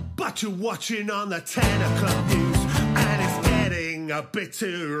 But you're watching on the 10 o'clock news and it's getting a bit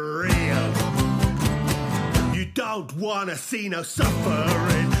too real. You don't want to see no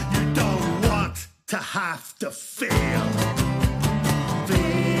suffering, you don't want to have to feel.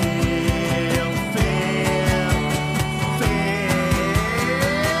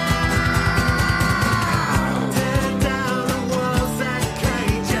 Tear down the walls and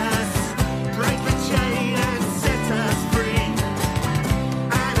cages, break the chain and set us free.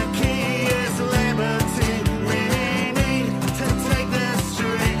 Anarchy is liberty, we need to take the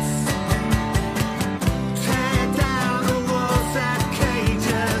streets. Tear down the walls and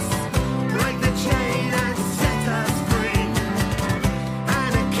cages, break the chain and set us free.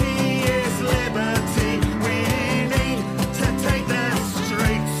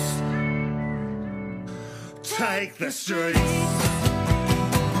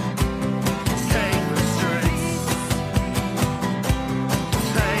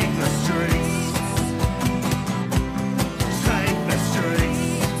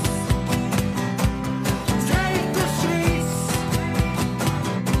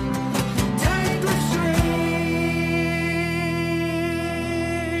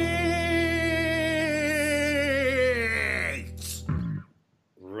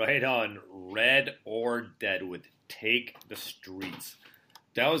 Right on. Red or Dead with Take the Streets.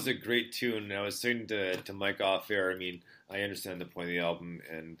 That was a great tune. I was saying to Mike off air, I mean, I understand the point of the album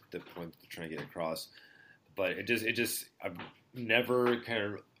and the point they're trying to get across, but it just I've never kind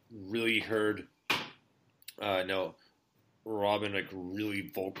of really heard Robin like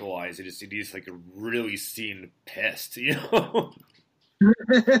really vocalize. He's like really seemed pissed, you know.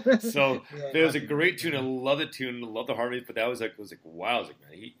 So it was a great tune. I love the tune, I love the harmony, but that was like wow, I was like,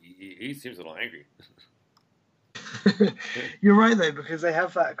 man, he seems a little angry. You're right though, because they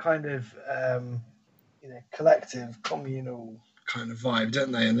have that kind of collective, communal kind of vibe,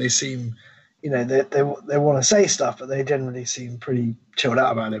 don't they? And they seem, they want to say stuff, but they generally seem pretty chilled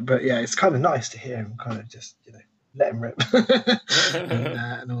out about it. But yeah, it's kind of nice to hear him kind of just let him rip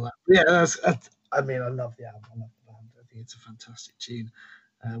and all that. But yeah, I mean, I love the album. I love the band. I think it's a fantastic tune.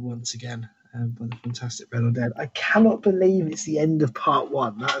 Once again, by the fantastic Red or Dead. I cannot believe it's the end of part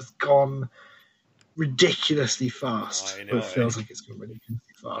 1. That has gone ridiculously fast. I know, it feels like it's gone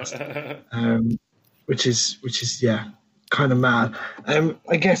ridiculously fast. Which is kind of mad.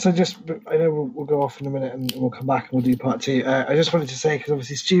 I guess I know we'll go off in a minute and we'll come back and we'll do part 2. I just wanted to say, because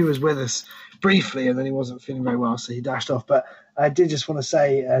obviously Stu was with us briefly and then he wasn't feeling very well, so he dashed off. But I did just want to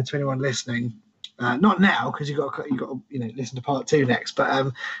say to anyone listening, not now because you got to listen to part 2 next.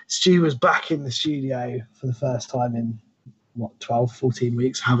 But Stu was back in the studio for the first time in 12, 14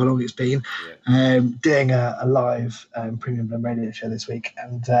 weeks, however long it's been, doing a live Premium Blend radio show this week,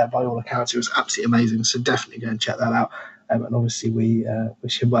 and by all accounts it was absolutely amazing, so definitely go and check that out. And obviously we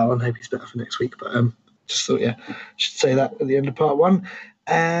wish him well and hope he's better for next week, but just thought should say that at the end of part 1,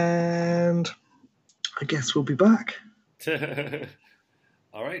 and I guess we'll be back.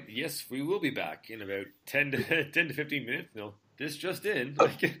 All right, yes, we will be back in about 10 to 15 minutes. No, this just in. Yeah, I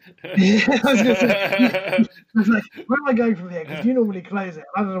was going to say, I was like, where am I going from here? Because you normally close it.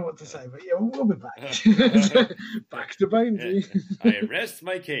 I don't know what to say, but yeah, we'll be back. Back to Bonesy. I rest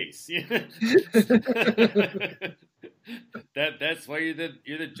my case. That's why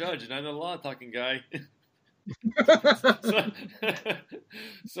you're the judge and I'm the law talking guy.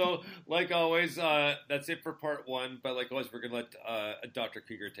 So like always, that's it for part 1. But like always, we're gonna let Dr.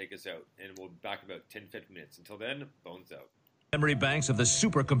 Krieger take us out, and we'll be back in about 10-15 minutes. Until then, Bones out. Memory banks of the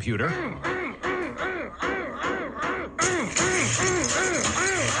supercomputer.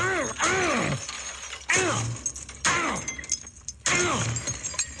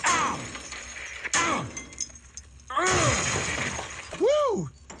 Woo!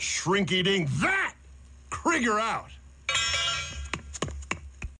 Shrinky-dink that! Krieger out!